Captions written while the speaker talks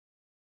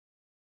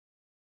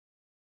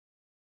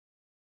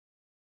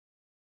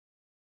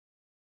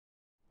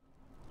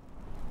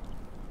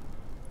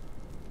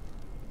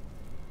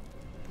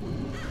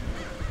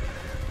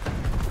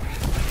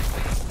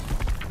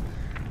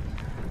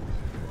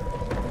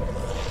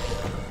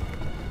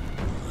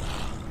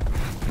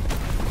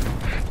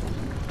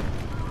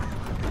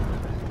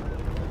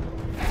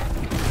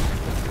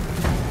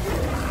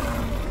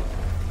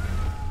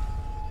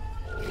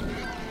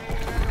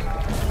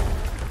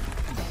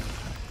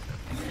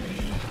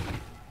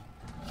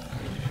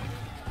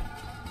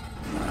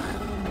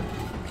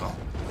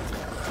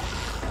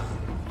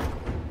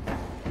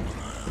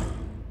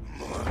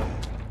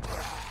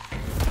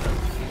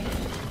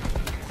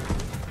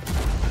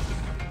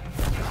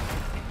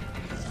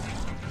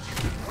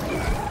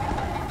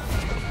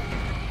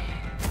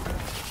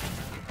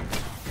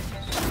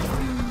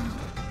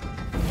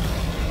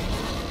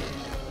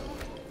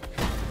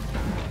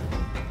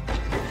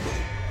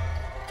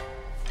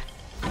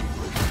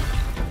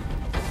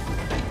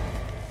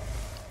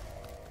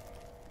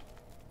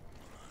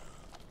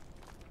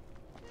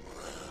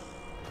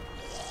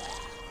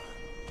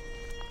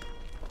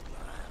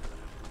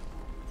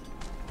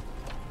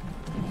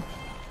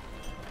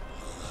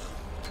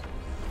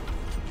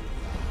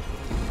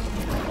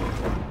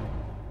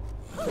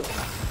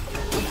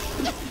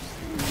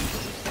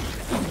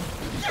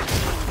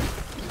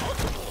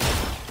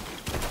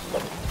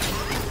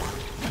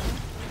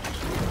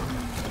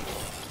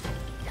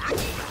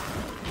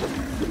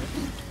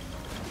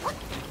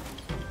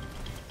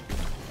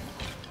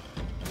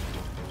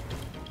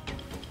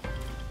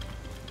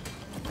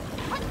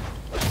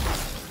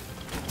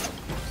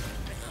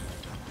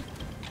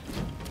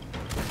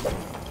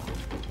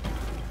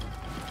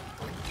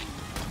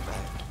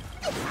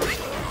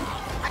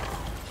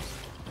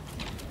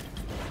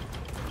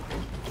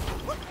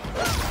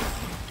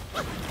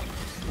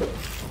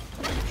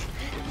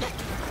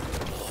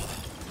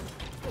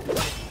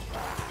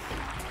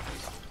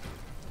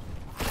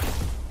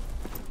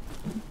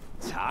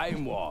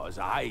because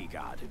I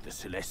guarded the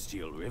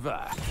Celestial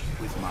River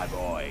with my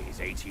boys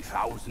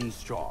 80,000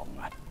 strong,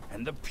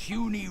 and the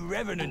puny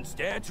revenants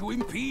dared to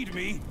impede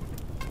me.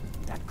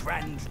 That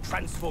grand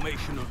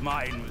transformation of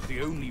mine was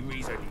the only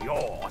reason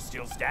you're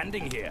still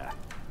standing here.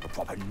 A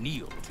proper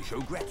kneel to show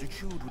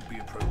gratitude would be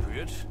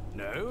appropriate,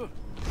 no?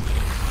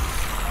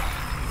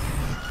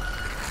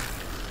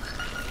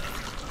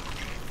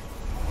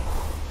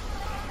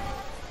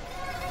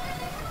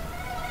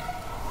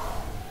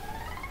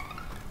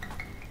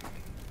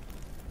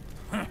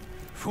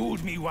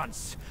 Fooled me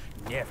once,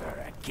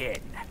 never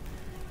again.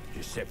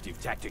 Deceptive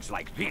tactics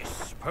like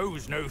this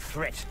pose no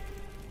threat.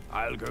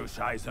 I'll go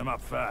size them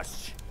up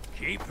first.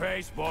 Keep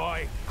pace,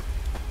 boy.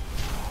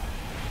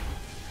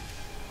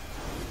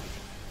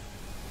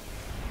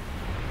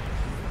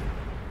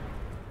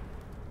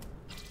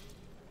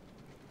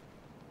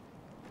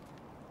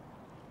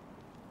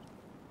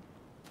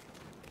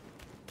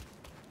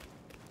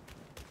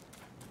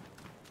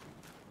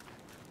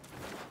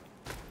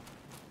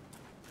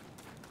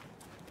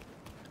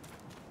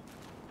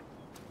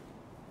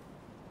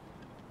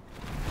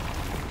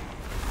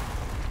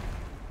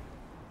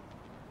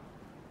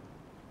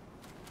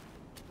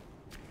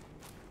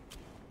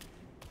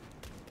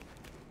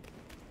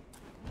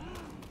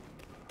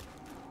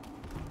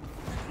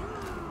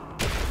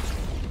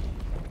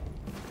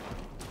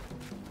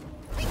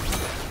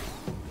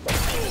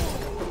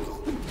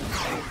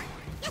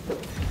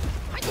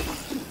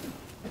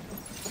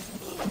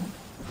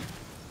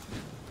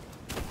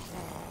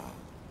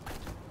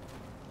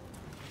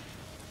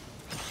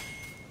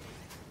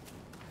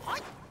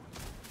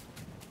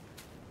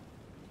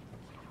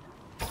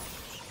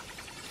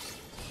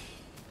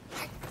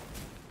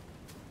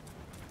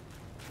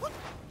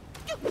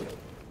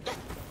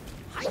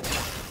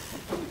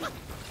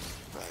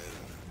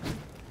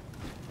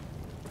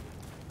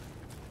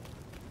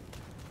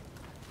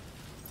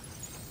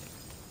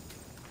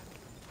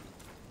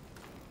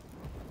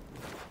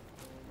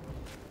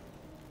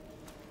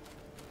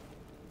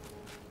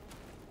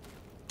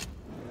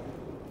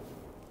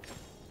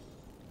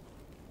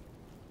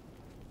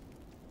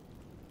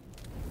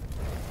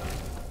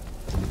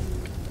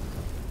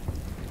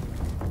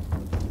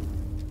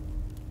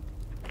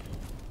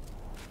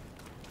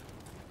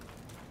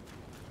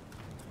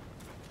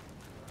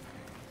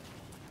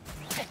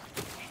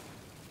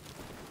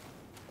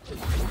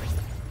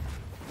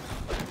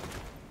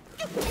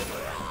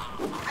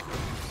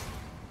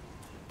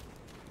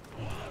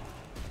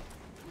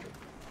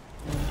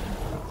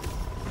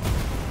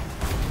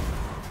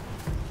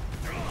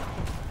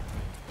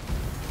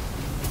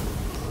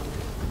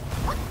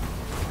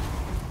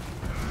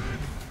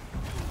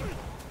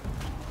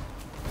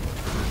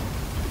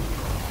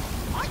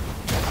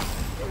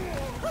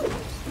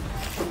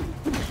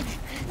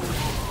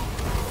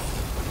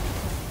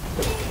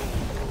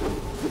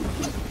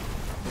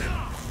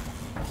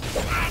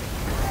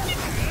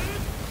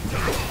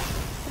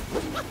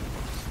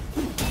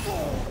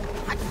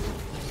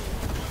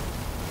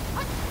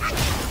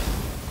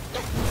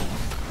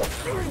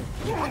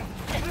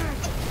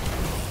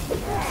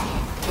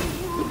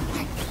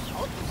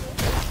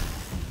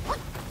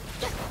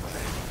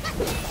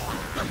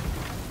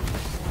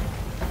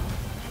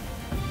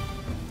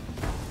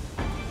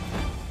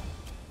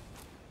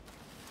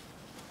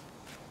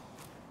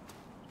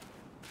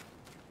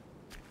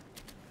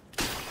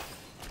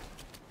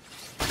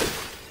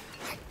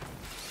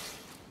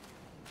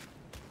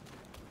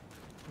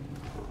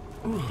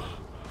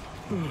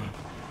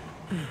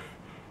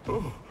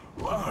 Oh,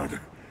 lad,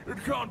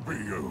 it can't be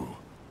you.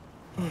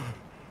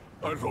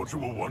 I thought you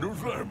were one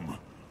of them.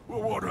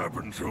 Well, what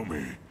happened to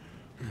me?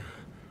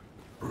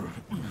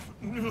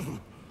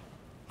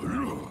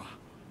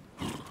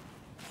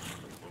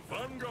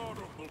 Vanguard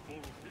of the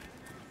Bull.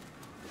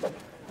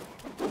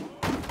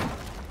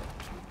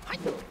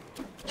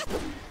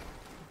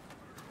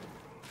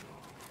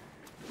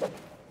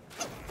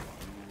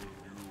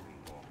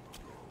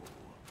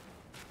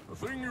 The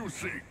thing you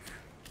seek,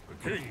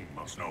 the king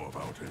must know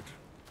about it.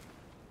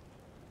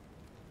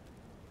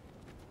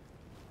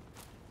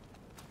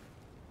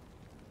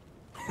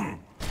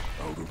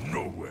 Out of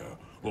nowhere,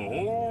 the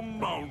whole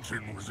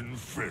mountain was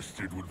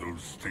infested with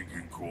those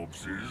stinking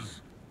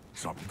corpses.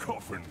 Some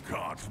coffin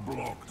carts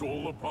blocked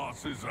all the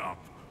passes up,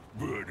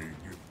 burning.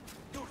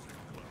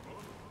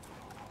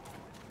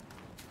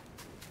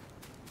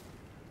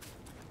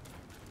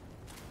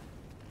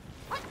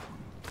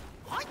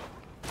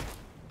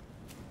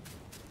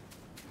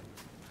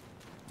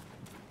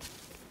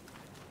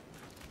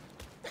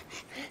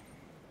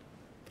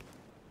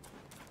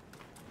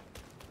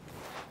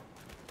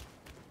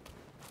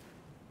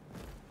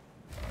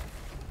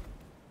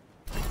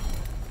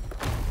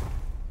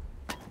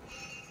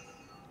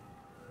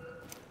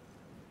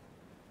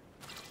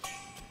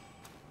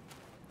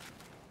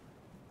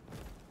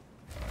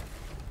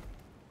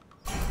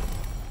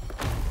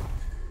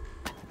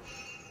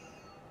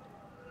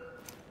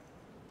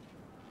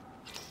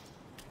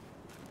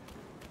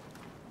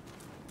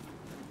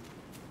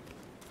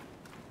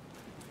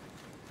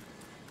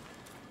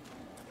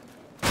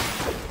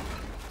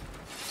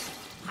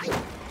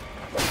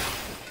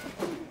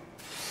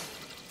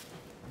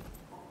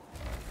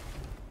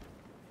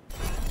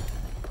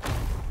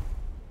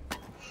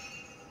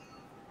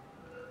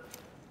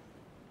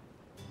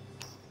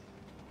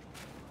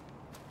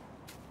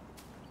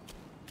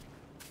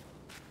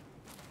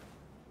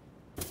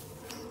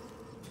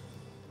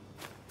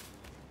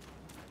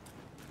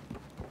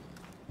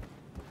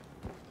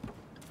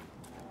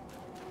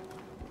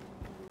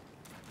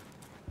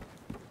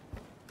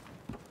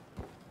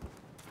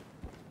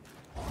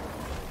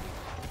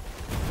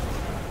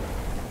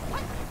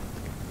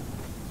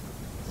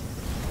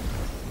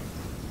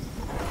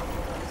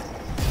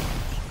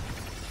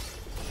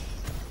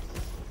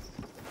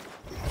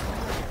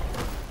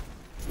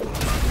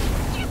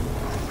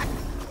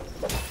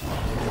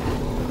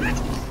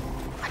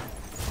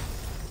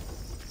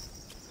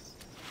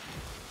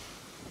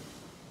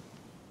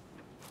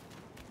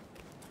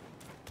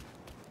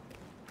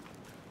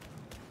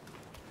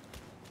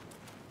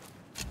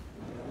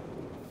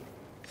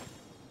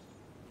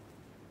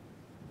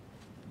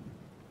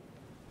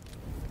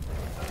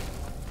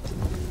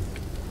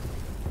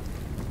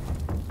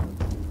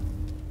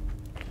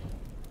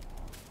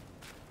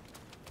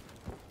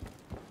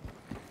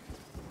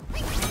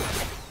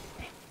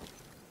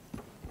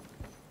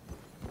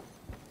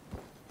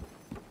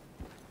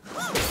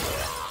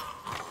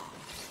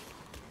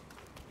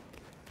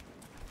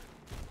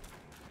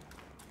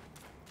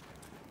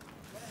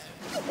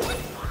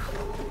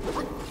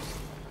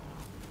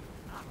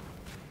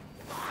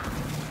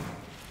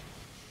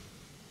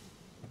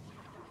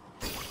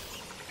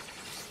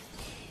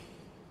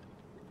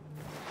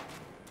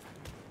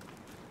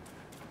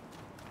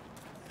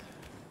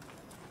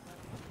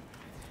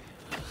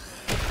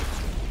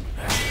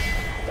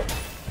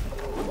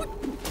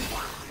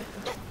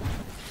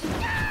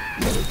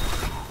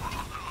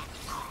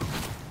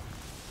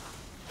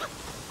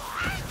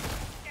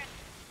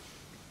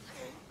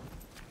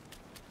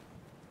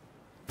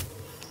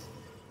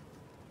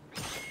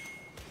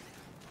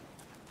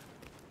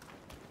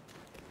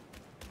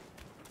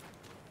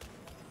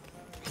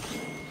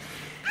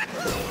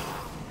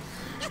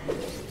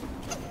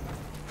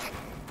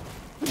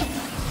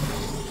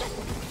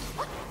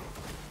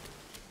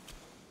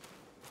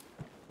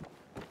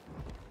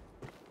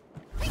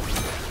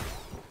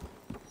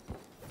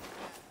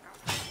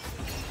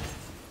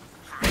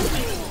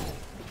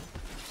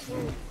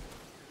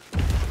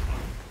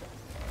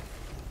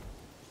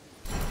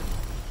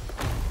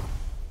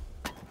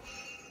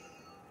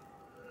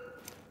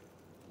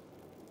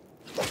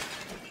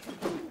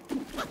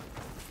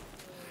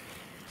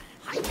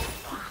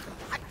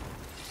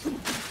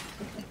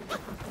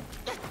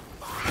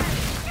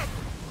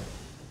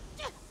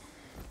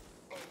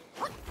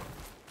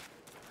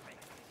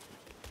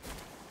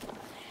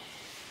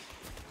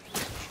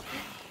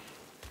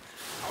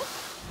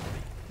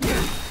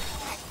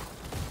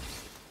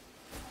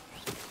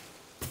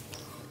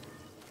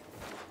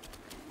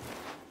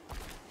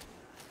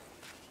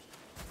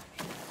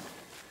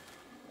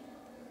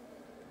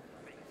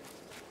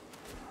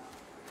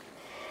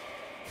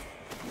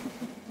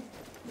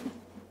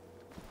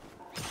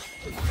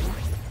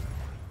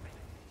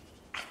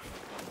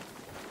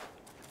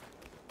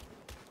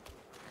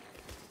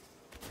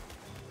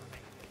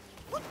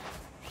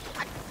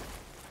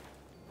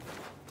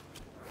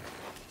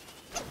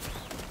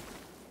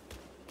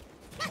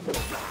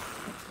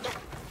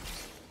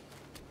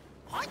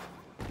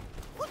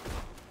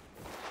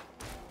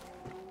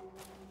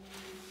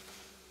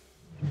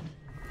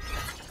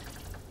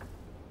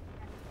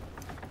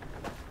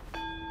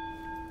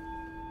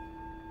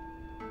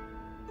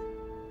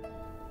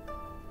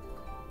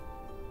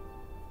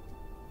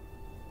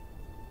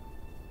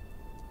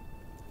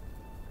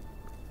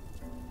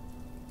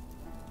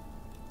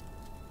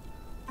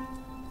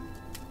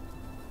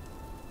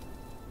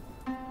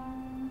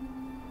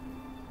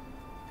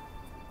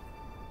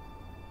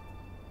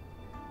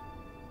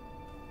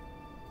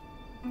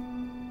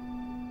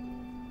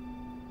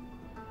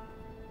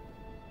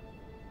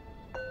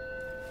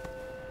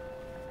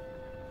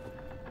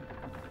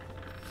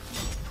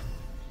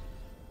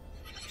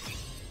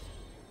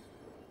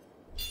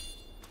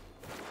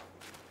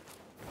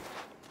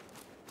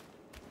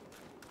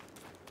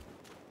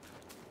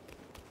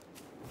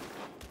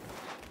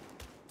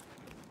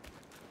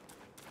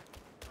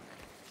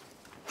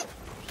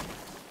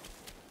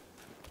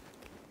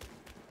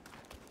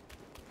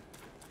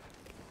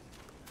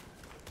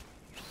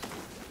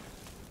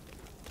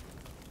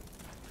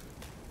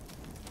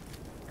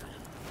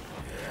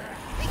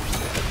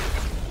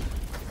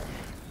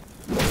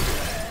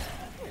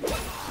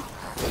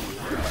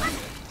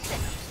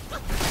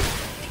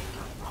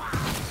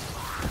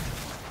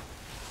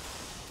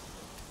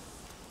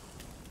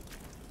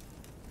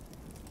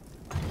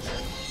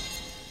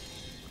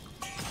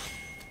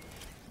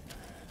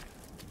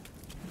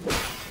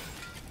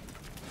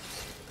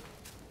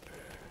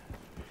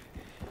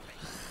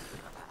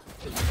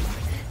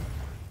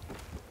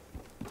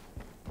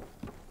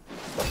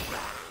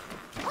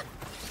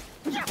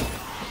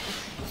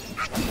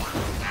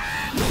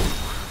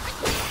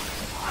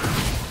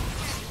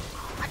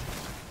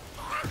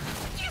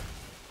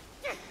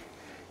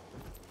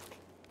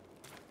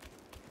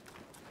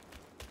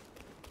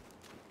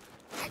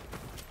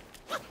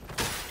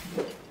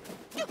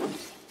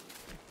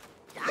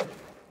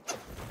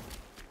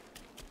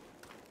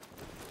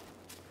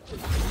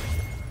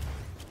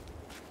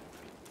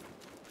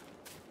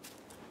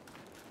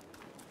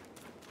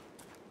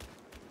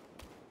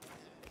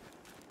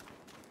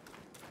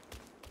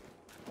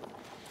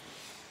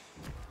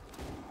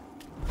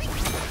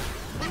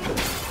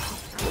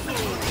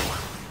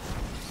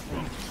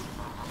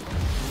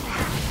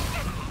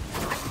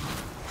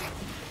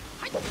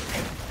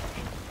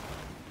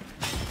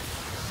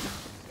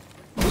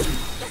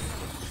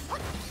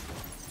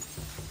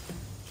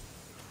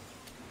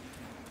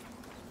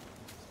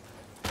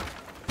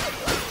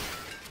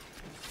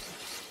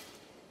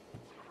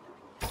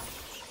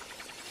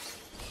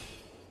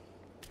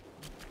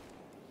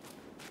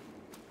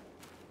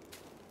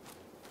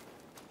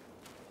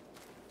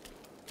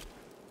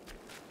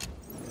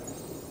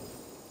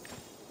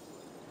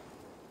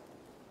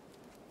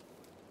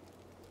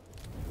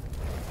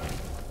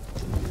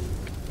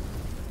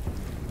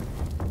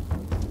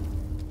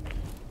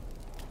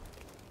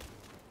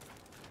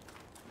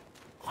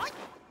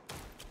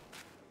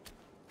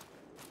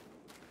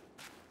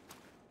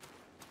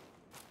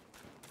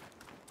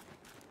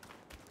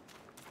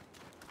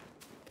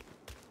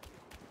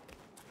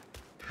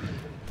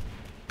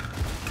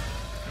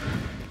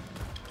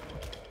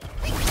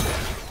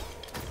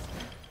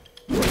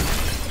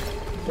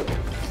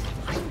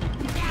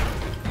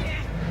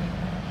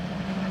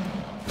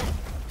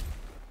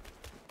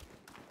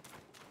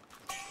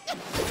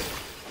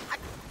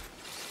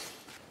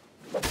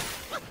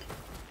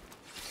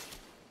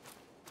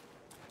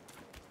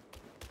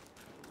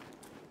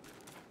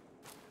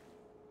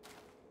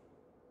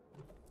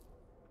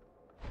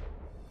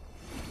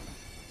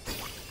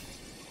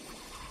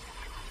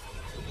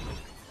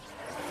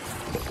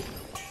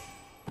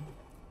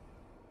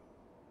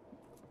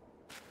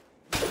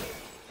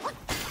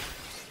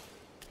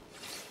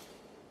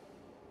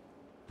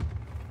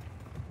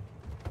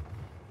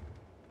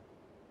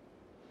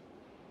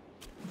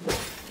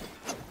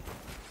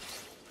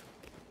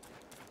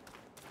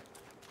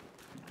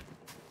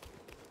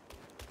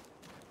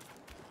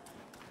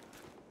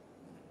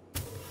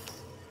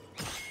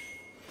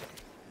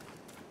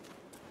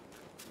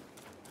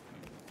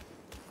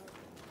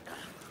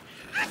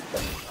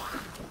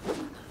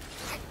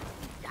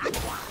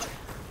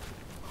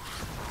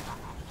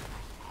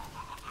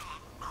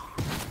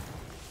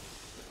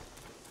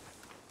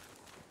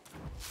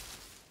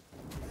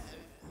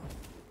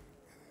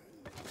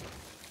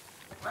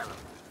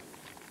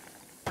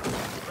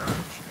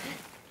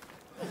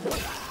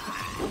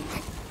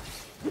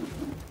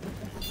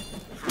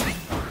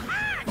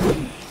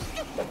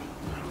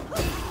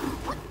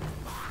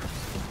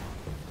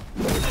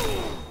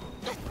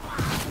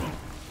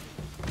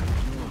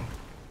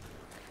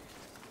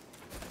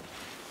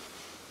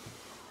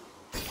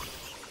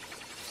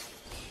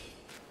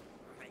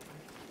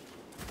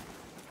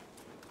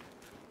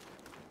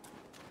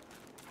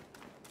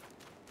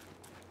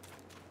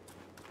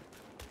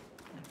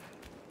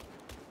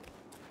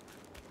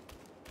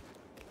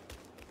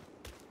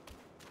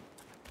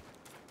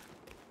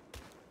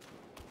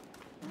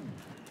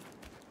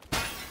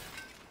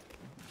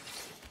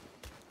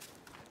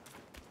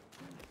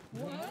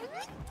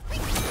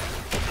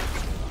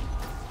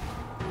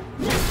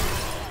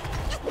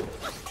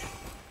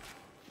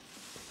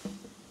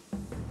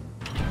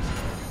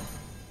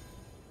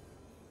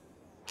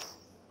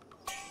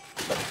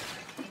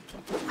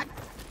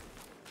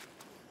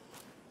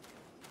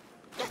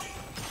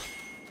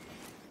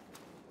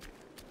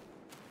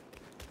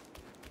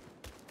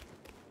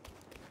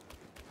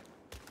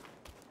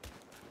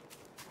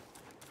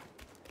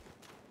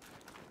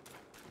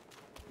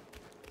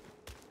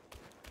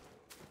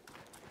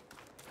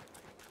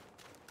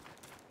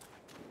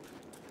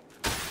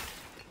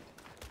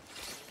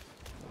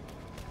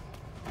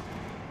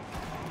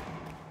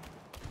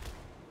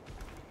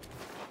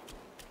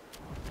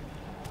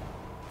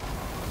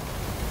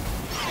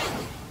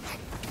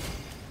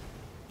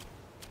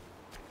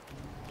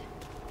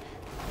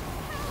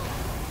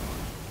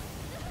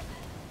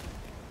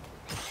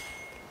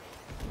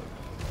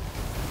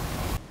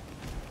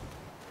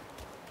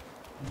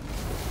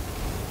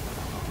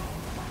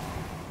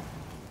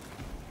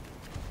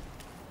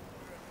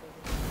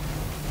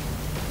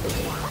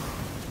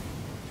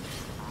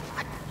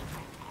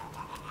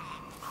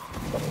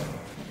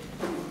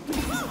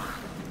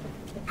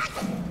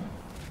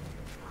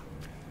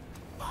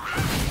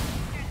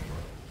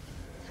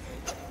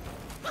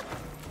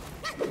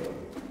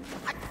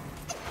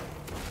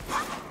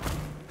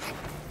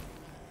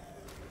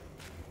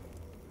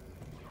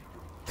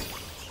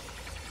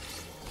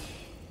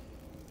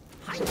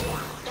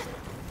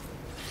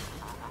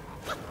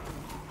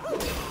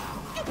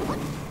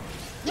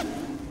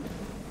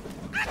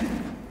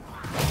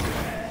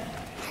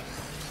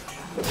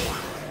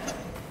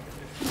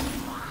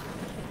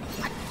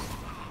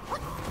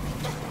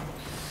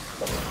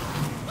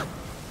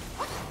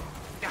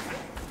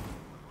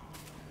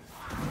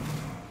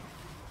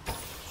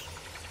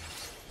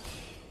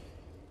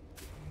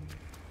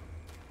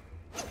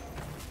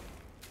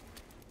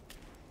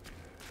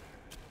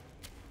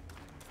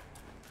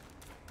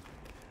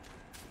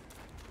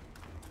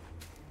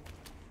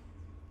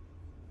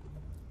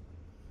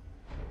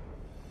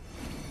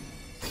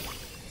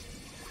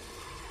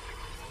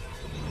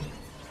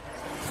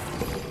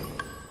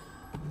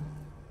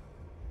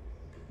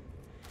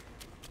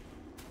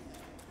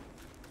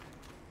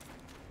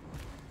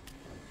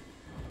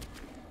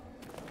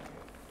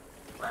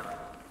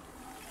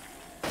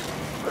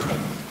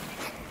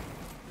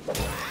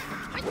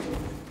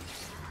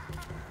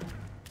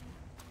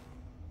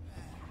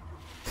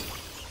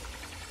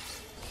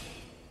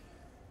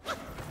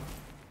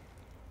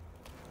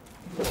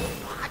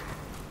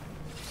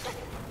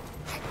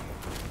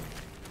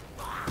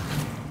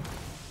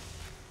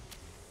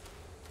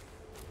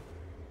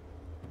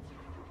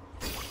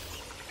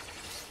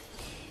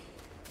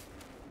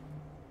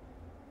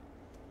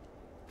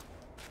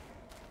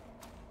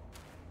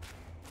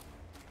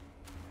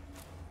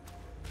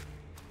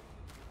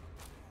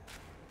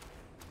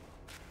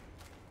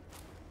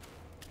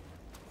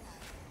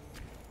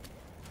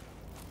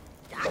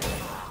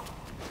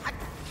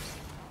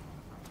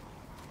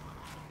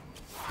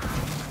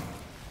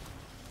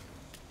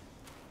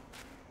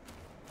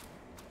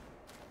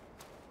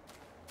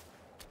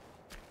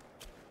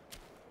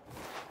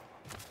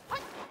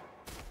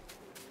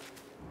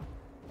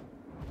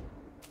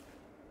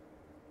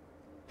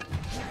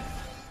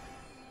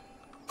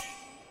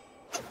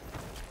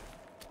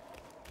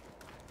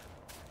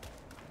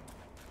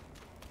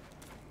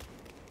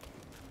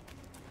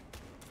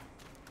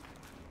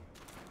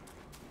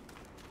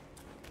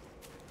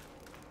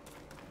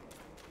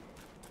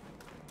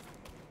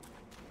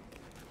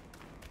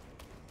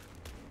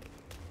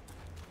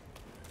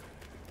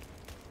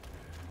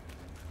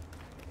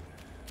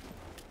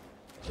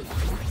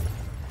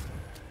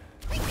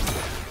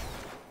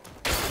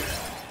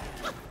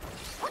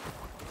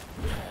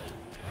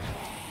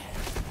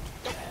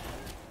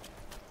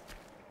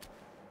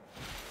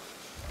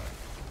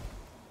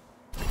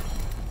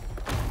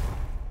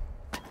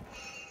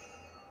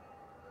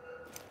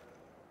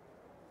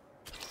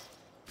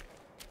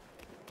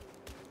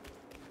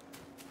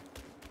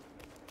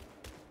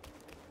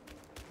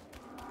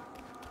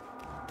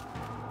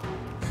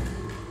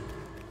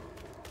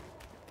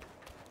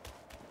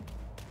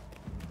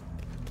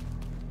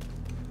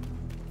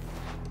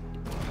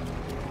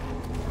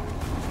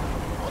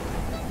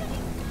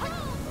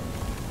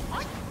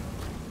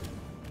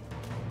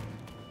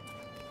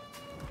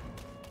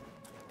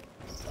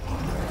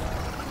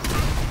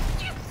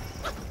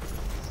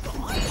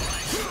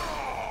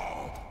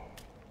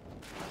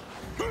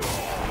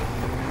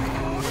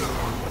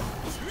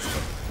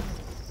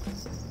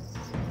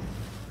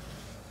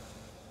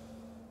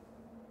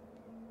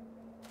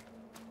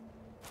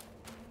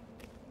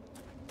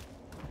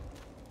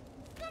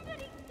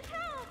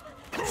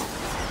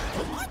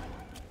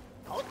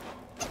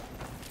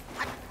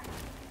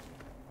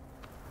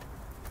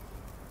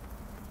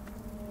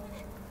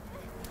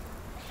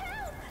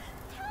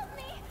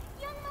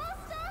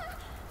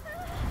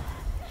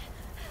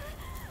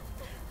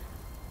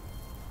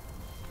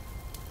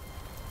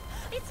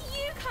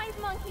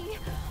 Monkey!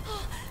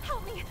 Oh,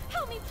 help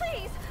me,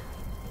 please!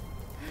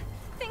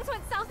 Things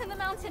went south in the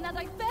mountain and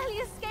I barely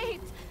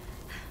escaped.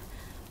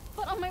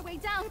 But on my way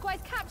down,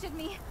 guys captured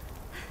me.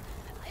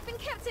 I've been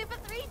kept here for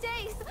 3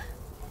 days.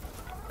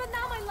 But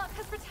now my luck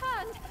has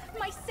returned.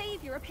 My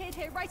savior appeared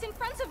here right in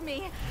front of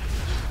me.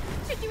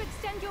 Should you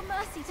extend your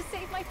mercy to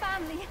save my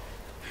family?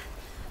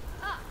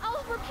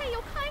 I'll repay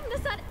your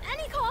kindness at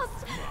any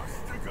cost.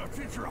 Master got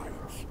it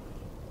right.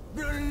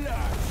 The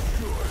last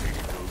surely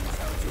knows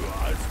how to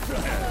ask for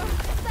help.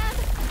 Dad,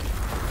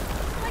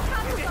 my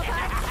candles are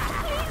back.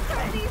 Please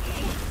don't leave me.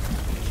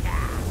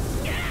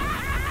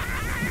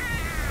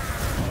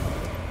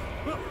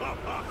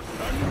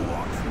 And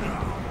what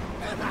now?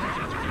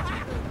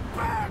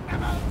 Burn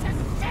them all to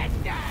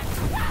cinders!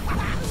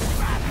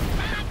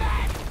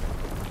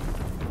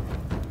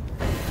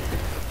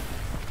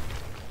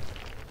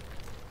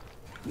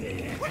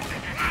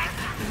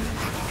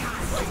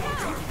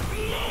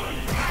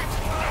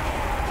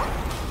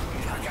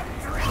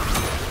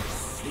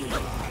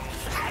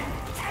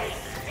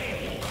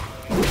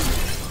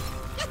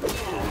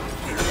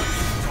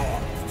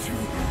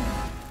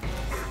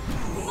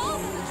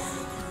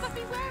 But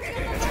be wary of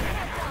the work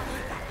I've done.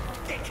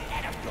 Thick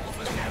head of yours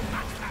was no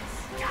match for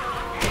Star.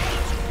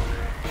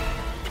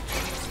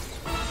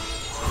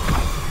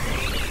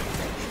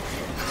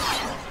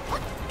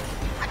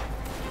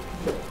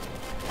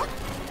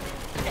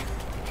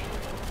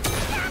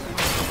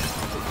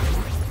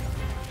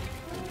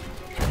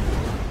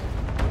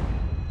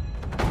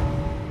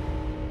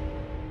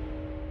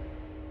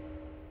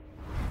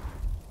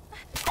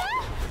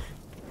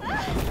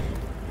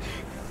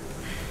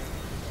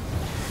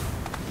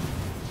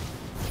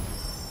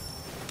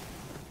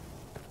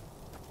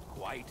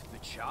 Quite the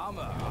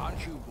charmer,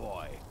 aren't you,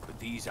 boy? But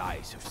these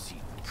eyes have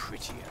seen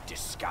prettier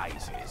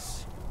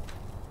disguises.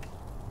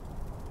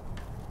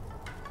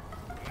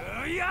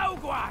 Yao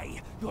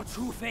Guai! Your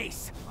true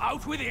face!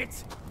 Out with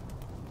it!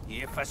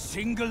 If a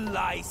single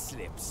lie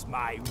slips,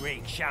 my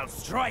rake shall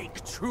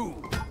strike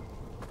true!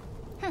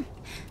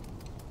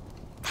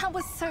 That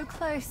was so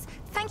close.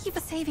 Thank you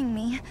for saving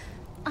me.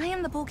 I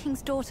am the Bull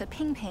King's daughter,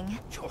 Ping Ping.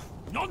 Oh,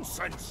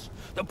 nonsense!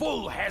 The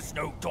bull has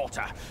no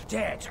daughter!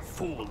 Dare to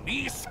fool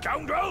me,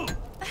 scoundrel!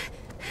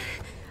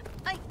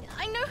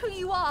 I know who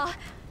you are.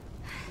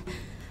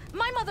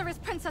 My mother is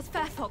Princess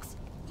Fairfox.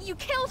 You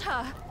killed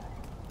her.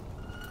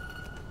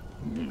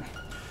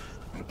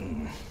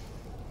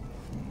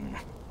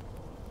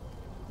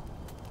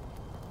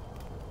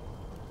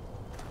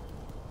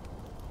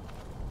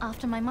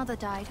 After my mother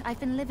died, I've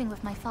been living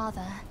with my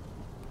father.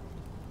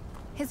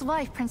 His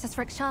wife, Princess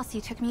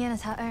Rakshasi, took me in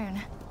as her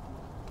own.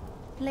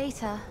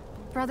 Later,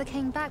 brother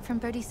came back from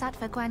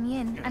Bodhisattva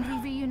Guanyin, and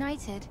we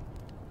reunited.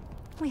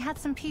 We had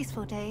some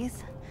peaceful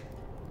days.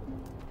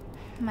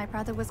 My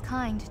brother was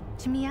kind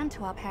to me and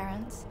to our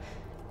parents.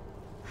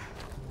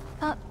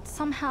 But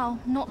somehow,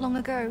 not long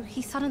ago,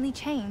 he suddenly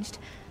changed.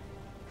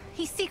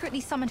 He secretly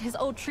summoned his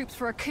old troops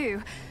for a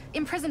coup,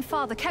 imprisoned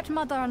father, kept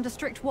mother under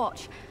strict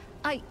watch.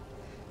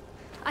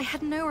 I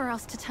had nowhere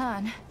else to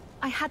turn.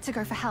 I had to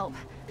go for help.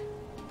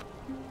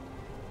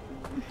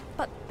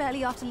 But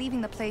barely after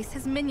leaving the place,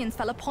 his minions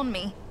fell upon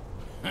me.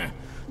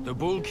 The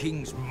Bull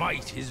King's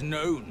might is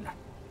known.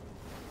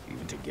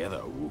 Even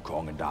together,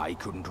 Wukong and I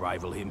couldn't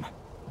rival him.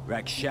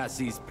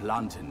 Rakshasi's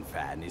plantain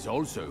fan is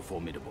also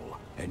formidable.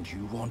 And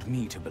you want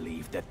me to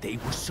believe that they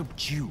were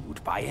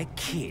subdued by a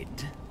kid?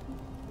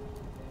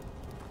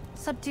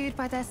 Subdued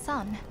by their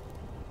son.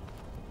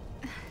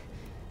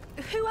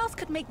 Who else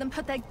could make them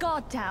put their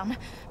guard down?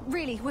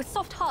 Really, with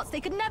soft hearts,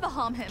 they could never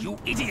harm him. You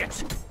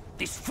idiot!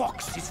 This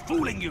fox is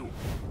fooling you!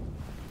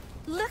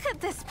 Look at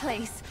this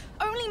place!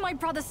 Only my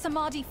brother's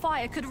Samadhi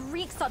fire could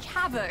wreak such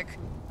havoc!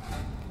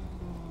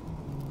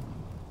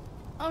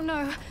 Oh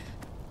no.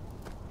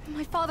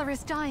 My father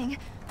is dying.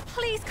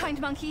 Please, kind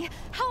monkey,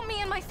 help me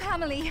and my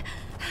family!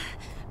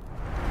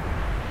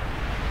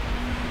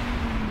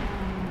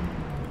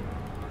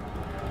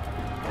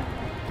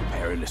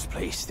 Perilous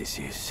place this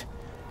is.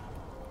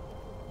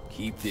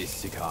 Keep this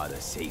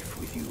cicada safe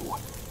with you.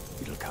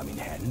 It'll come in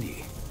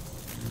handy.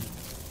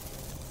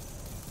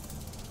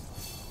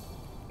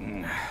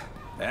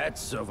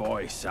 That's a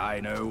voice I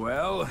know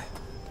well.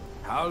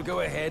 I'll go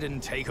ahead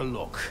and take a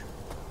look.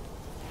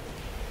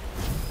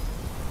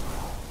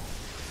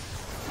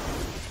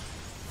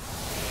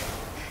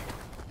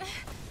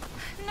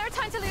 No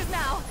time to lose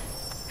now!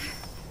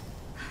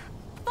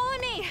 Follow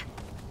me!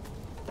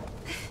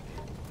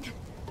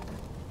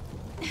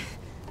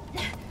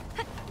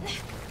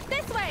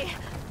 This way!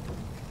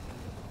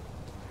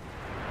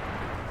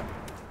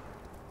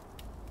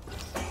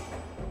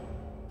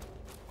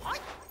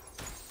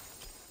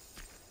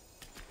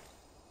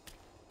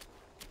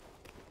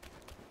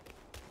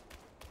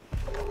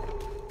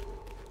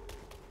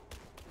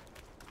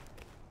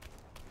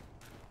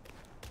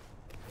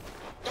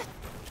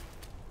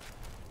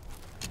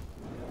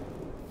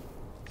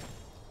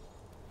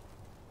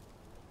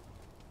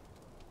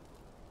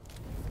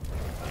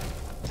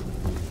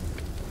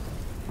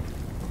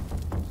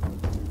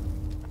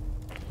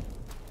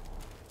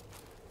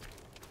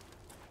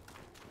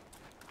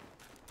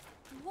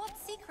 What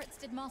secrets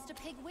did Master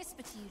Pig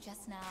whisper to you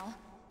just now?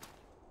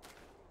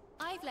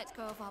 I've let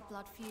go of our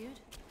blood feud,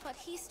 but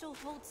he still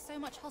holds so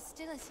much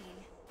hostility.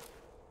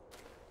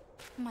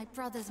 My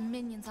brother's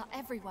minions are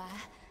everywhere.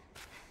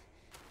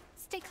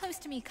 Stay close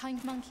to me,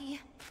 kind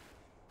monkey.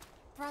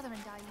 Brother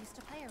and I used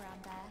to play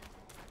around there.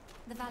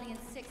 The Valiant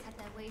Six had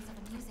their ways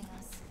of amusing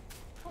us.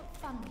 What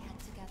fun we had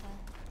together.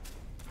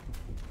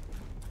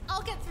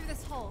 I'll get through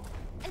this hole,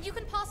 and you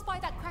can pass by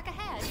that crack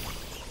ahead.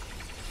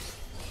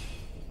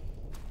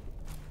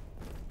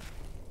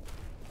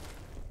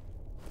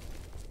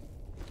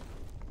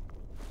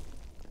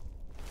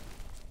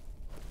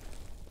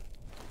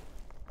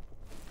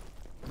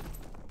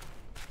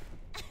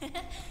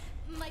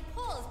 My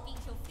paws beat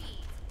your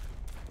feet.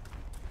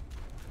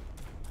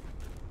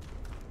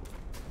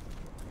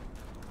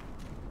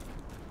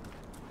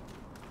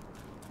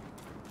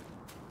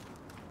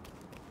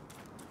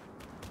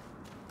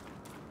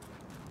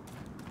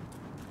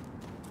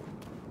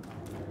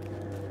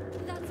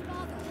 That's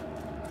father.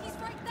 He's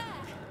right there.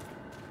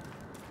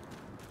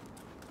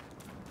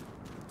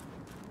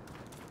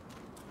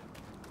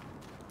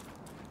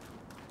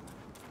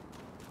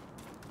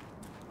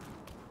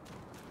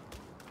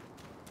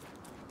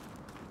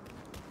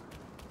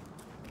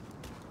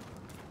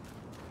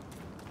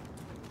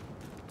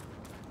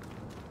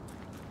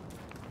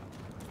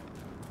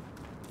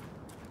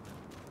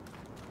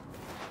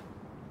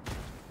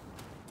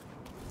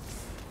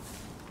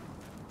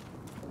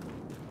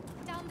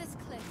 Down this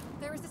cliff,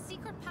 there is a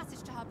secret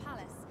passage to her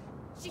palace.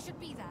 She should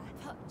be there,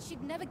 but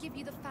she'd never give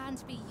you the fan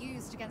to be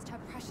used against her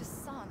precious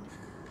son.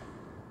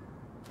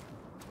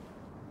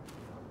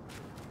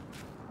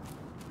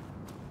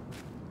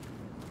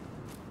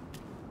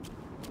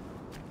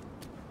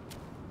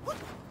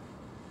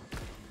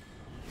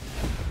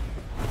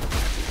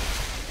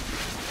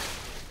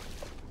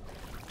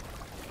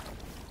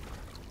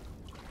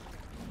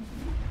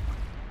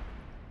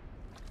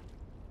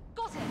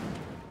 Got it!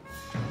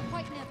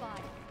 Quite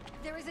nearby.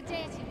 There is a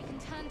deity we can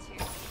turn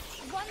to.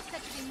 One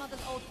said to be Mother's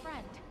old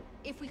friend.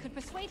 If we could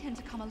persuade him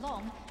to come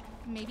along,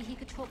 maybe he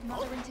could talk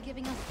Mother into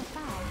giving us the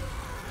fan.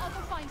 I'll go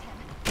find him.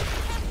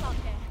 Careful out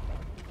here.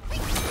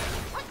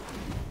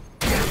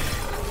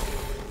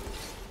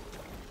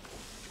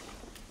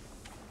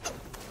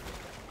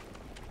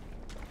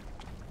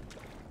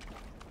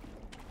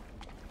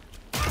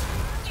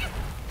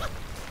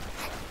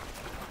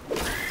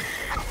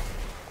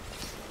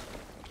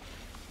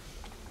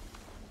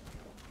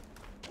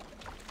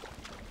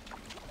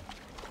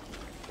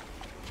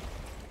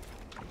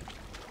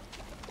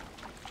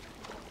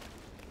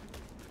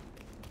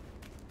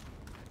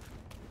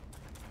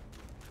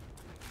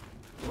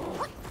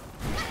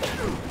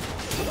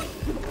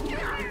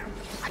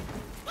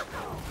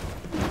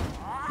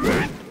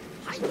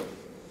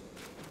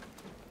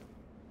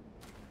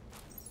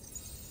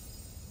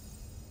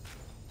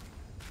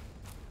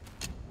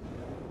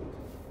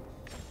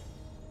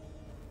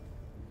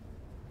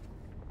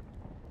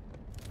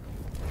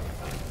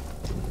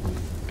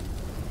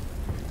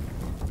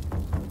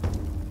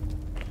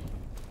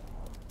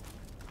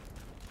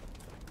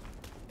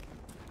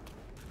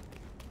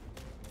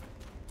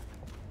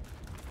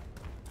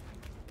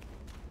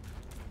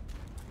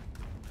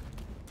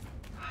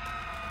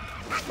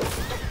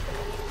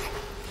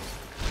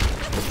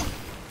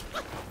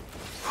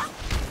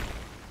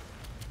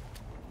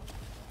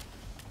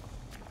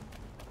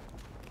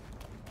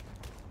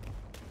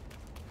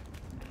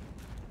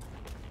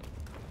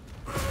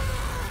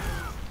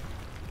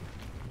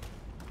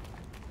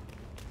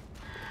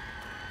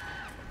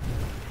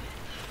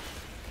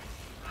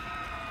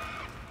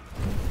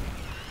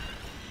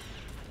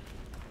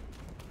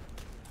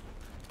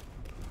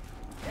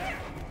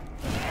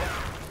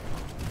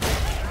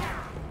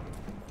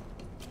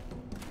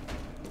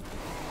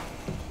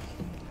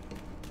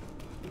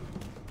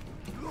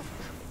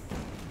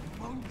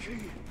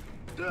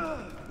 No.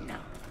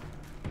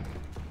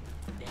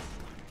 This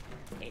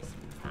one is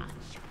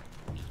much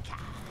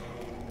weaker.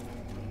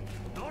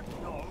 Not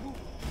no.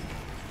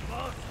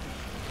 But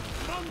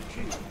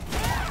monkey.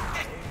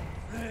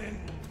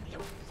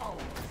 You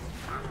fools!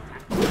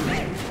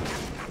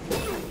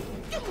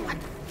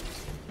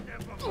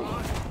 Never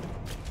mind.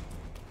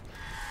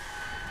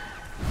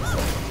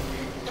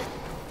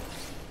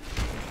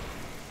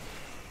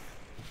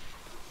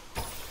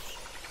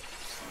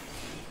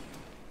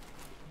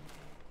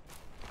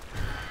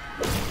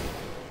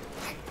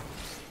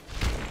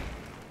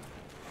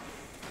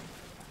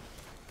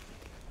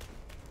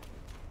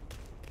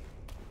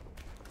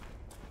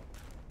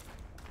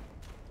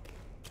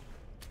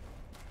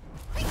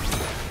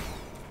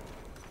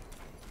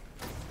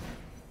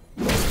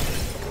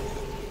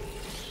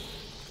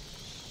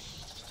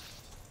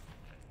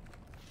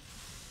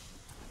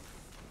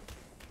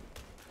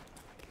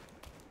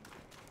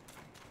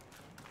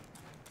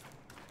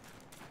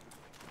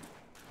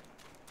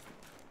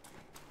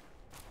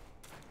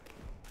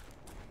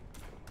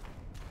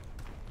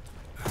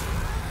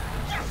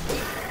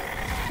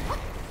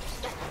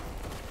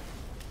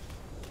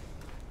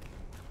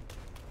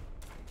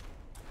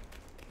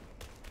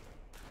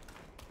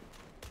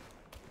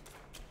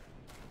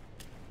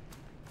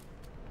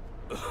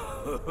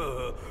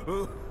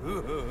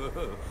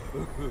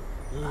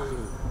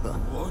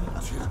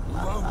 Wanted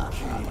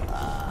monkey,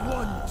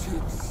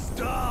 wanted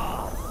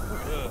star,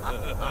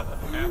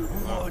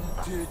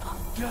 wanted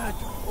dead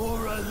or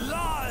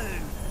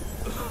alive.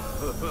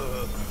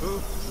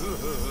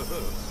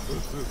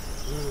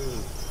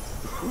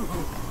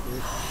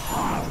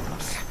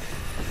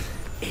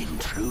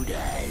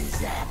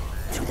 Intruders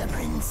to the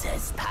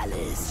Princess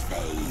Palace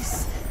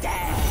face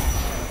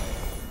death.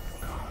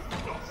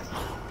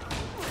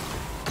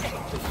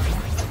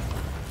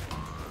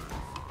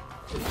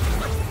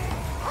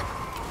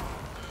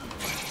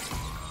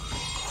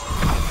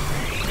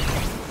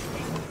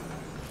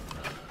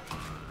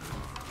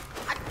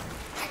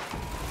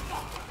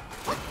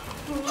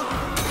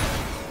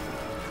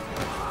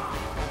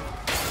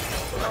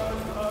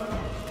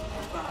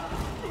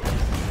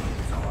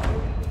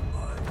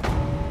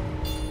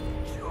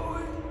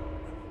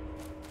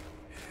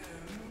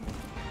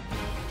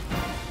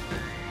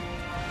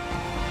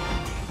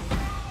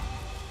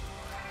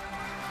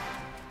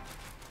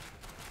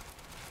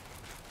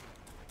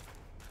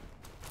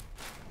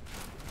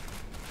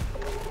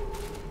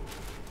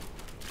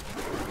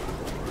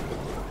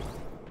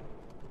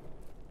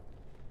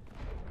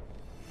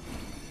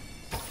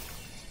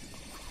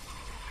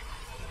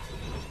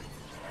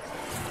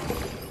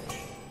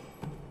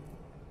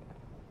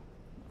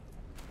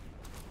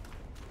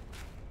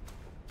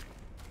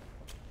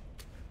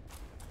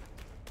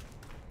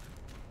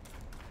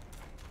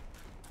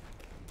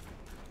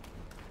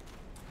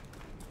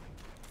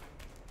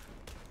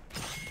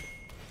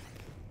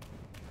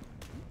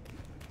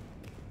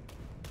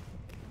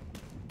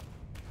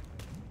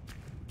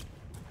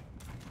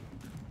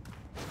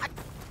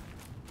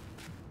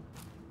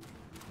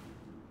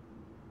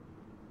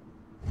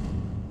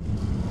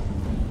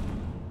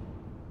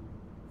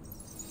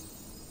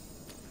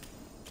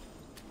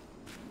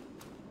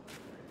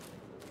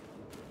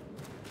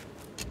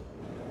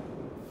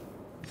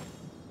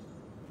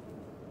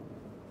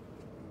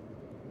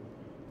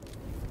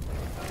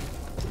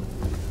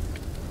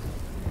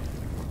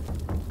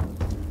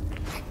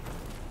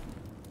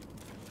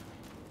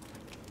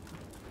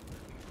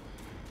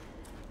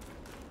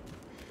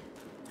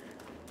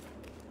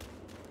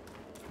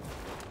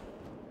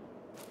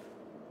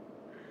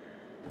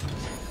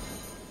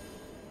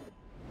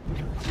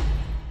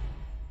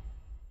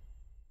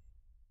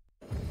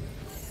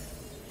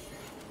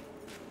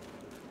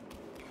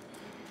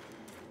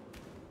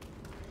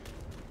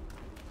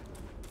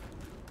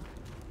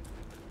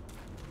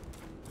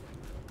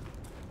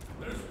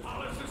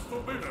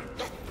 Forbidden.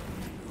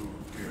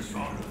 You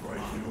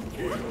disintegrate, you'll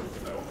kill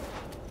yourself.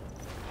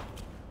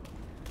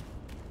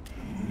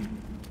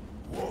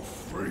 What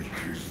freak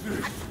is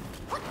this?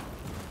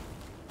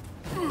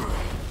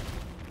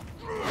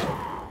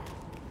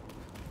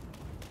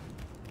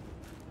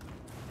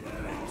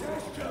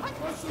 Test your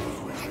muscles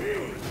with me.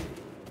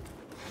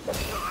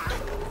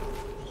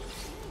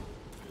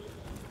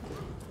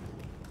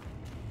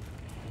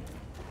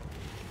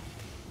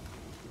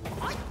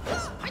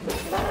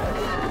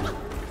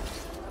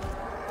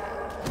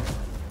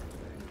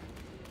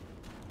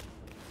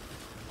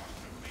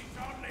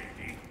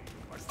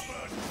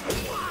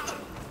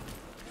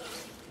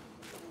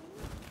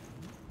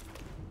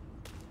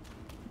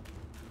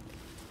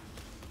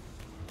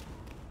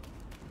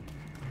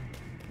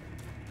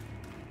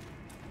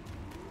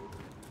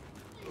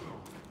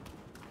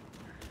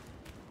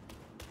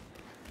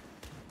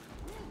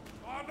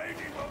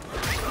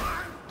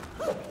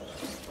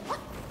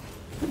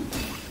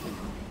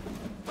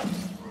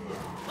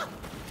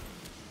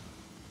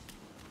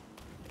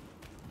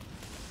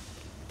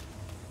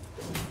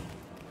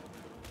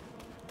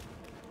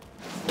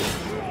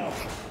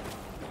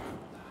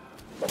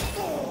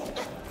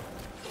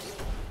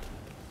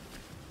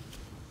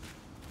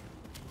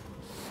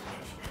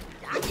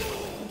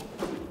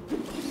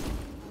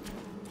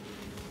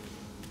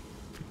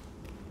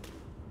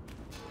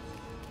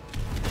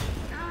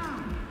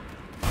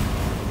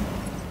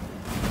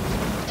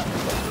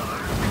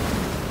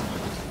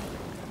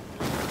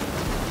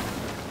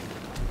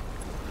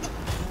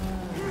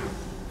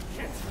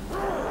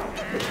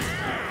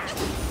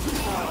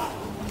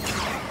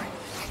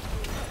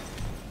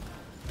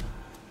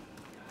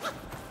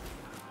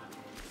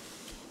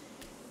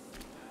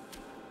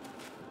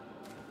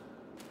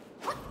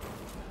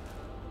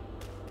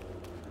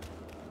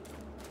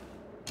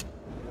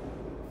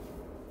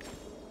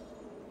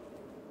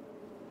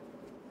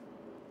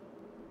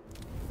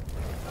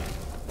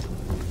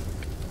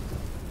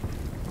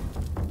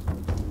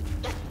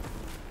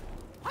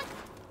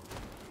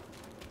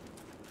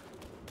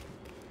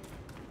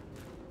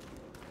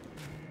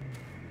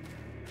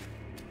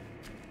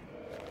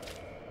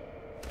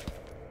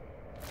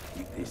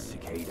 this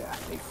cicada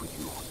safe with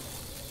you?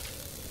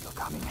 You'll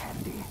come in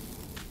handy.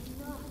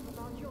 Enough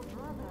about your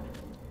brother.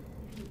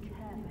 If you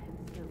care for him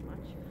so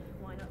much,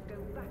 why not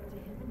go back to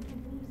him and give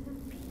me some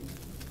peace?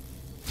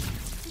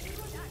 Do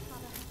not act,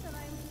 Mother, then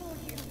I implore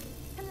you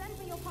to lend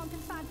me your plant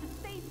and fan to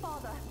save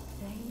Father.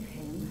 Save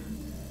him,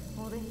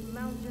 or this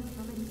mountain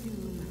from its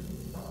doom.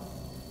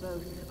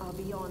 Both are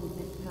beyond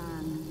this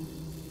plan.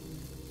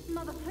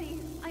 Mother,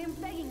 please, I am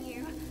begging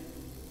you.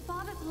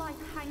 Father's life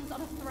hangs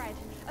on a thread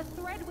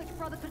which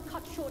Brother could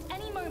cut short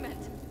any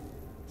moment.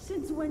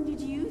 Since when did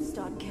you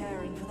start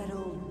caring for that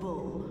old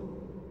bull?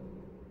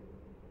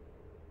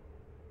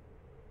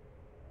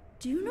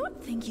 Do you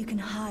not think you can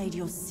hide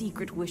your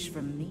secret wish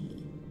from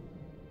me?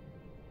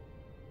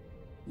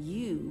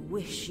 You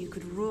wish you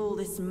could rule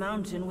this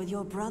mountain with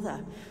your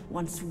brother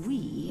once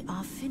we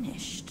are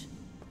finished.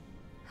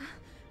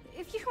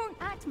 If you won't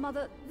act,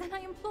 Mother, then I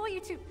implore you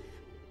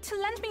to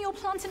lend me your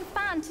plant and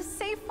fan to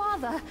save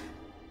Father.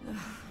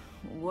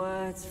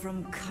 Words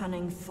from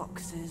cunning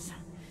foxes.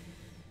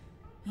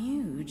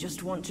 You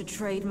just want to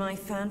trade my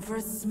fan for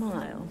a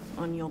smile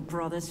on your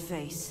brother's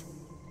face.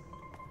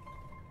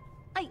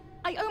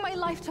 I owe my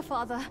life to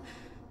Father,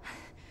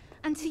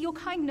 and to your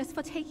kindness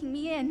for taking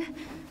me in.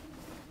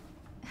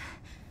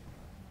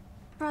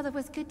 Brother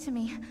was good to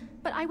me,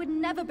 but I would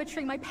never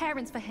betray my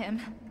parents for him.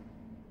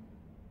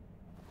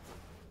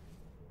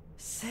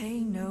 Say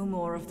no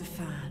more of the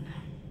fan.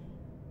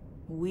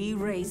 We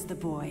raised the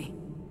boy.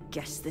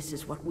 Guess this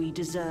is what we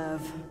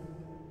deserve.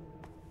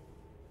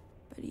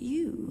 But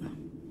you...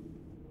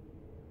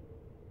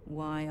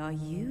 why are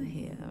you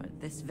here at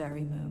this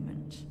very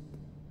moment?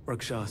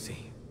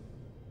 Rakshasi,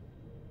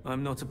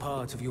 I'm not a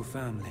part of your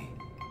family,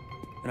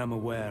 and I'm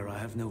aware I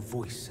have no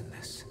voice in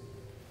this.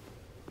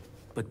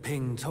 But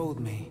Ping told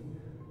me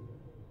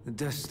the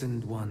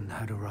Destined One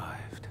had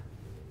arrived.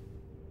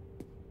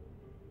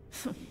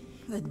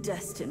 The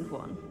Destined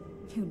One,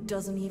 who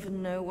doesn't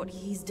even know what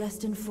he's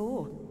destined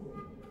for.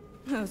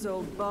 Those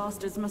old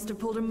bastards must have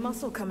pulled a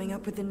muscle coming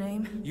up with the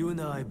name. You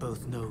and I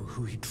both know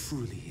who he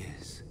truly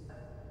is.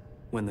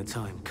 When the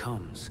time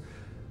comes,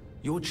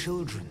 your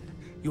children,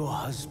 your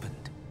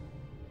husband,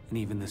 and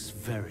even this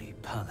very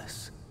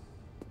palace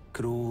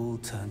could all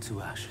turn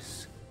to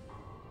ashes.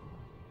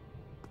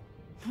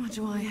 What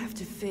do I have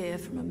to fear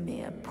from a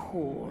mere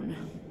pawn?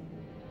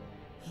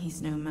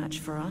 He's no match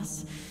for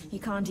us. He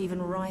can't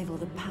even rival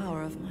the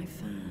power of my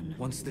fan.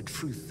 Once the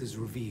truth is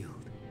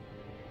revealed,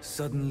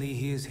 suddenly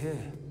he is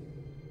here.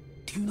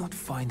 Do you not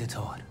find it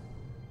odd?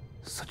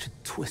 Such a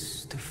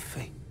twist of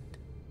fate.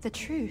 The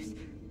truth?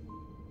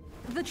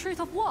 The truth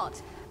of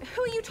what?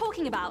 Who are you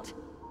talking about?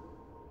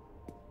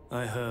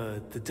 I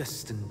heard the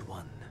Destined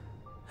One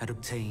had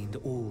obtained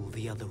all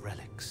the other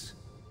relics.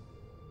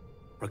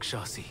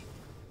 Rakshasi,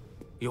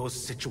 your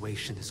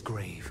situation is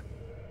grave.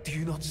 Do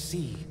you not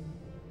see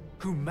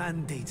who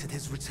mandated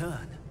his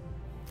return?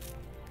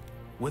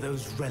 Were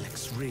those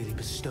relics really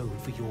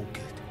bestowed for your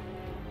good?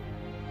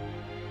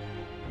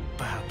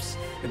 Perhaps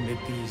amid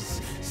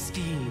these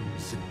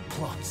schemes and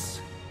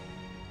plots,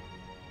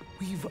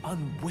 we've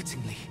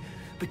unwittingly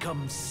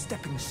become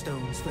stepping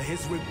stones for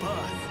his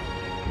rebirth.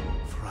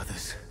 For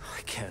others,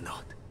 I care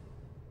not.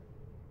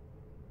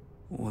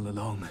 All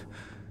along,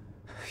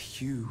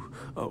 you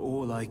are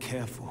all I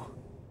care for.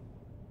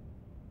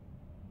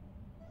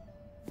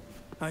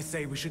 I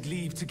say we should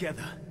leave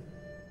together.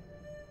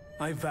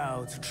 I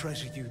vow to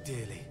treasure you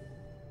dearly.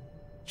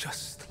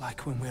 Just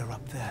like when we're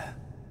up there.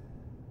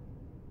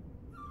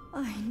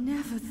 I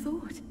never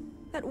thought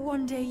that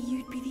one day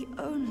you'd be the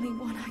only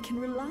one I can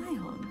rely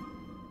on.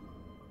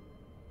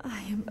 I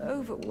am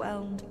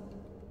overwhelmed.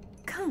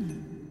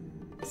 Come,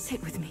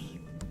 sit with me,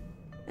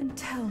 and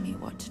tell me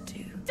what to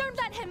do. Don't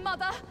let him,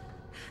 Mother!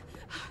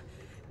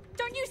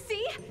 Don't you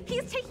see? He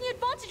is taking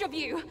advantage of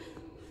you!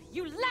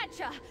 You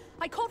lecher!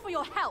 I called for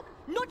your help,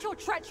 not your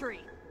treachery!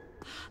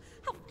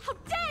 How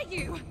dare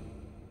you!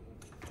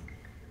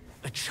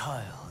 A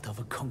child of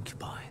a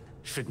concubine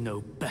should know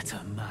better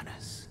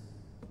manners.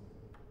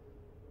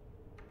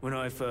 When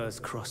I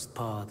first crossed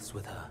paths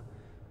with her,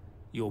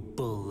 your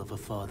bull of a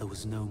father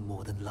was no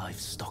more than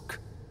livestock,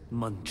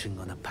 munching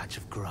on a patch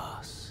of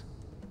grass.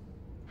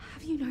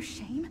 Have you no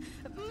shame?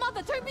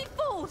 Mother, don't be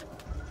fooled!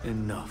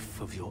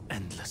 Enough of your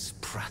endless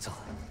prattle.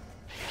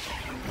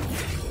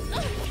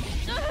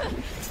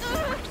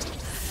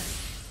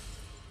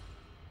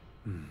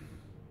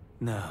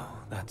 Now,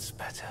 that's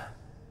better.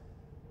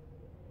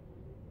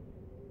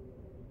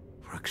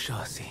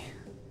 Rakshasi,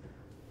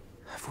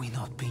 have we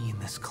not been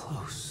this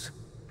close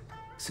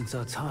since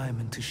our time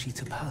in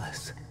Tushita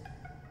Palace?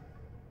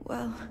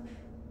 Well,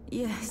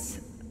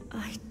 yes,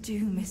 I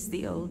do miss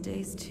the old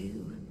days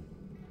too.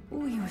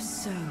 We were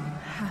so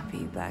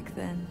happy back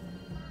then.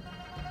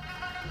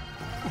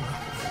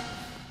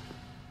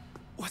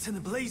 What in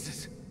the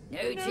blazes?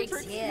 No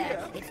tricks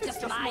here. It's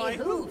just my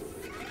hoof.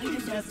 You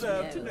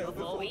deserve to know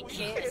before we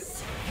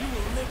kiss. You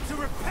will live to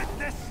repent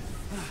this!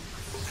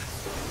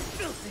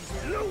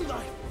 Filthy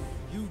lowlife!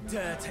 You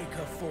dare take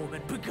her form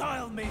and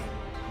beguile me?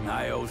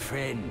 My old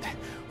friend,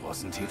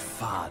 wasn't it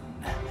fun?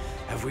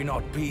 Have we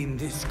not been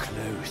this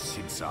close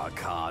since our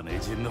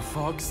carnage in the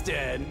fox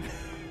den?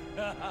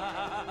 You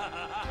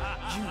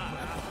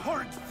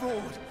abhorrent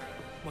fraud!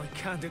 My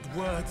candid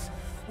words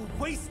were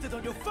wasted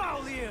on your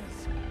foul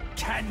ears!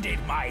 Candid,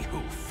 my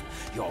hoof.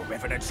 Your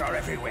revenants are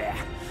everywhere.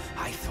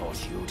 I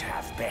thought you'd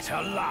have better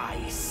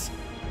lies.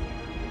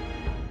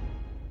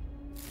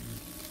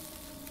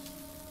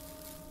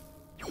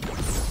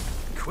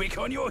 Quick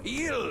on your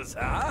heels,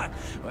 huh?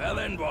 Well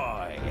then,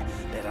 boy,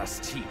 let us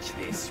teach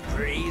this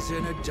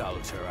brazen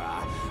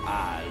adulterer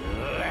a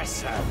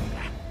lesson.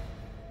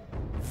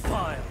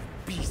 Vile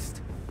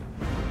beast!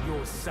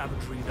 Your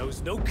savagery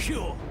knows no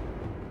cure!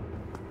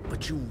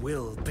 But you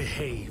will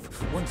behave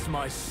once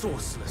my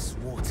sourceless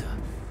water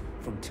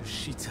from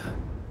Tushita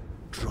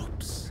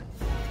drops.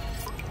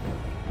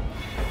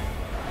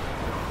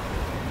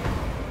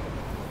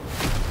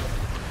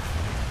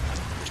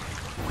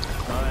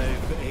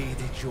 I've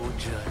aided your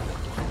journey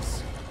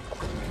once.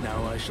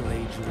 Now I shall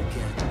aid you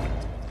again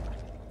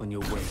on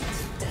your way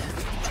to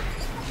death.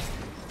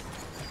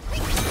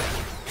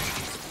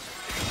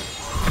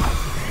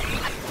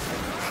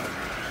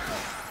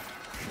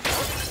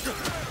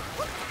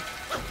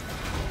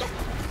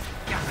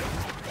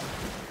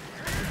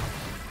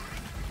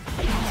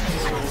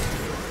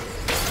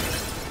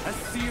 I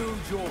sealed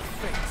your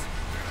fate.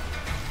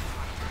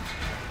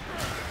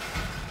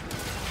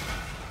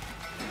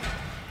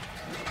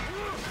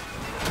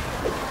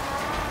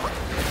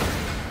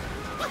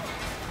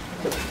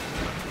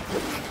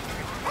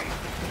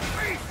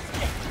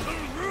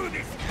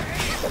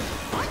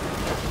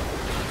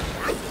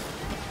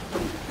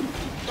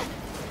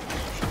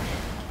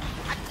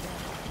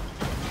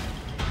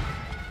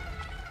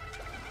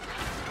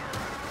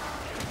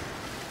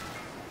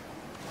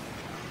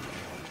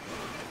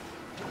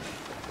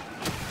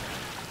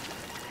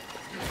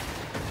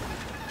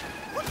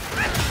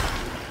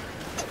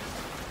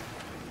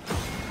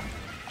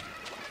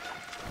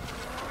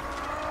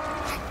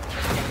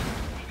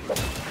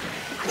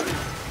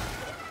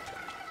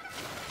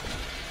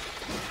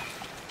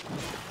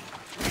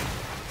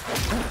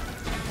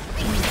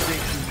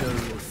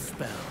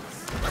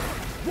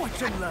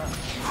 Watch and learn.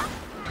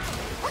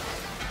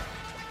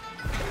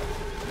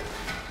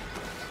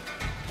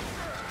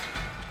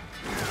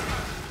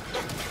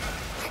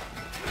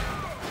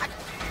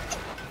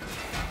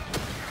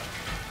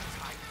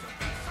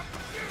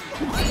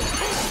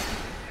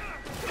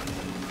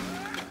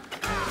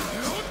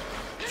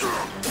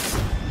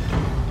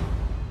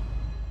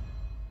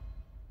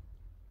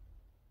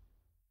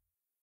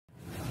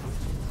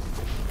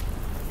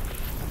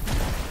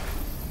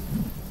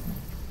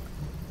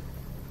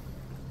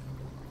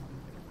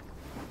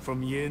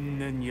 From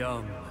yin and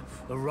yang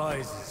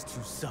arises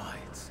two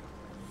sides.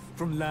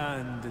 From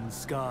land and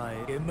sky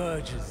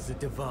emerges a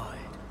divide.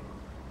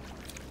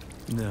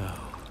 Now,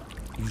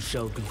 you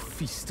shall be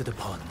feasted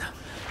upon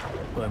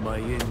by my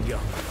yin-yang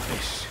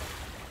fish.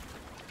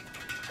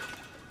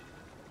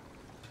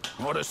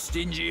 What a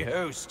stingy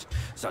host.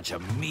 Such a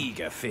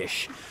meager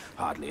fish.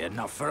 Hardly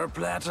enough for a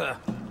platter.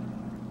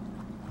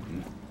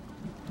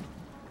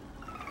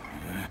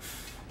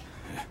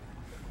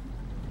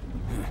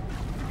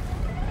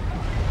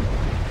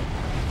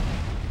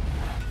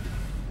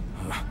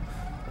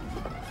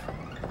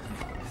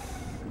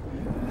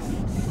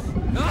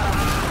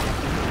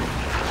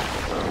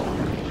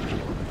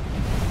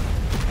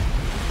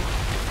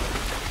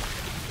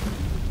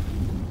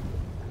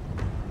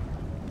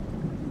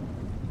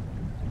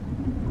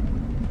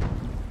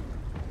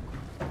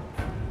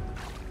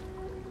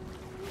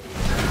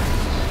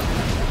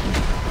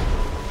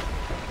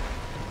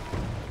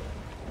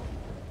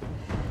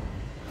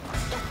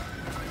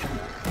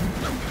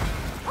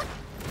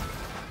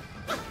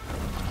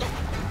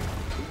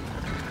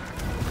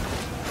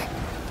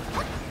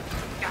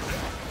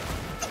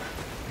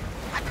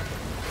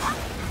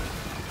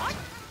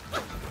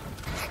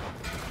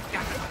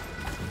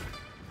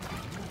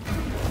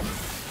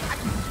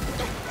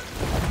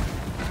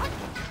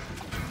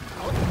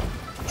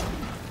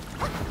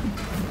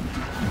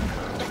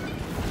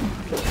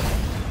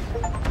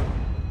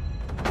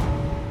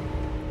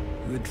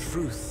 The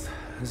truth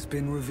has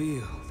been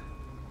revealed.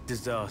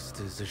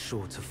 Disasters are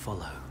sure to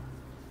follow.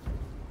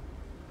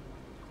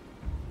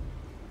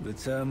 The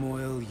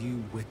turmoil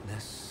you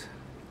witness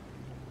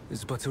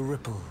is but a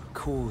ripple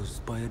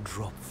caused by a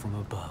drop from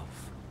above.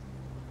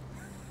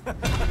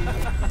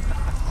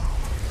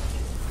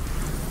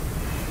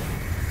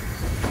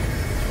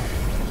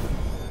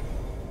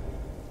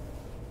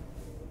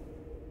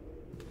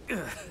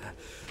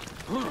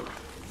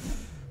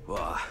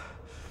 What?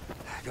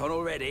 Gone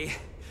already?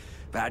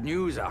 Bad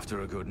news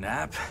after a good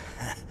nap.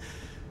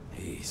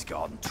 He's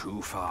gone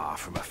too far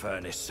from a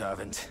furnace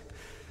servant.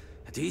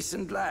 A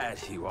decent lad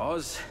he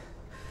was.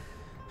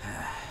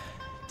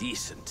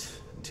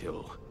 Decent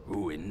until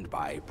ruined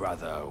by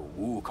brother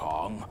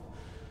Wukong.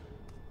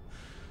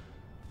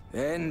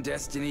 Then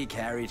destiny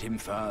carried him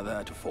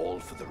further to fall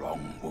for the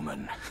wrong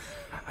woman.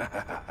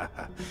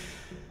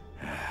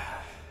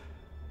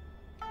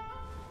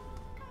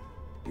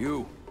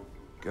 You,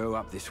 go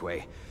up this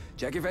way.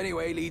 Check if any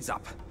way leads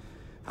up.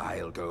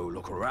 I'll go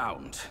look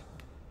around.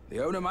 The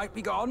owner might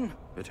be gone,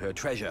 but her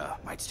treasure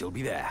might still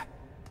be there.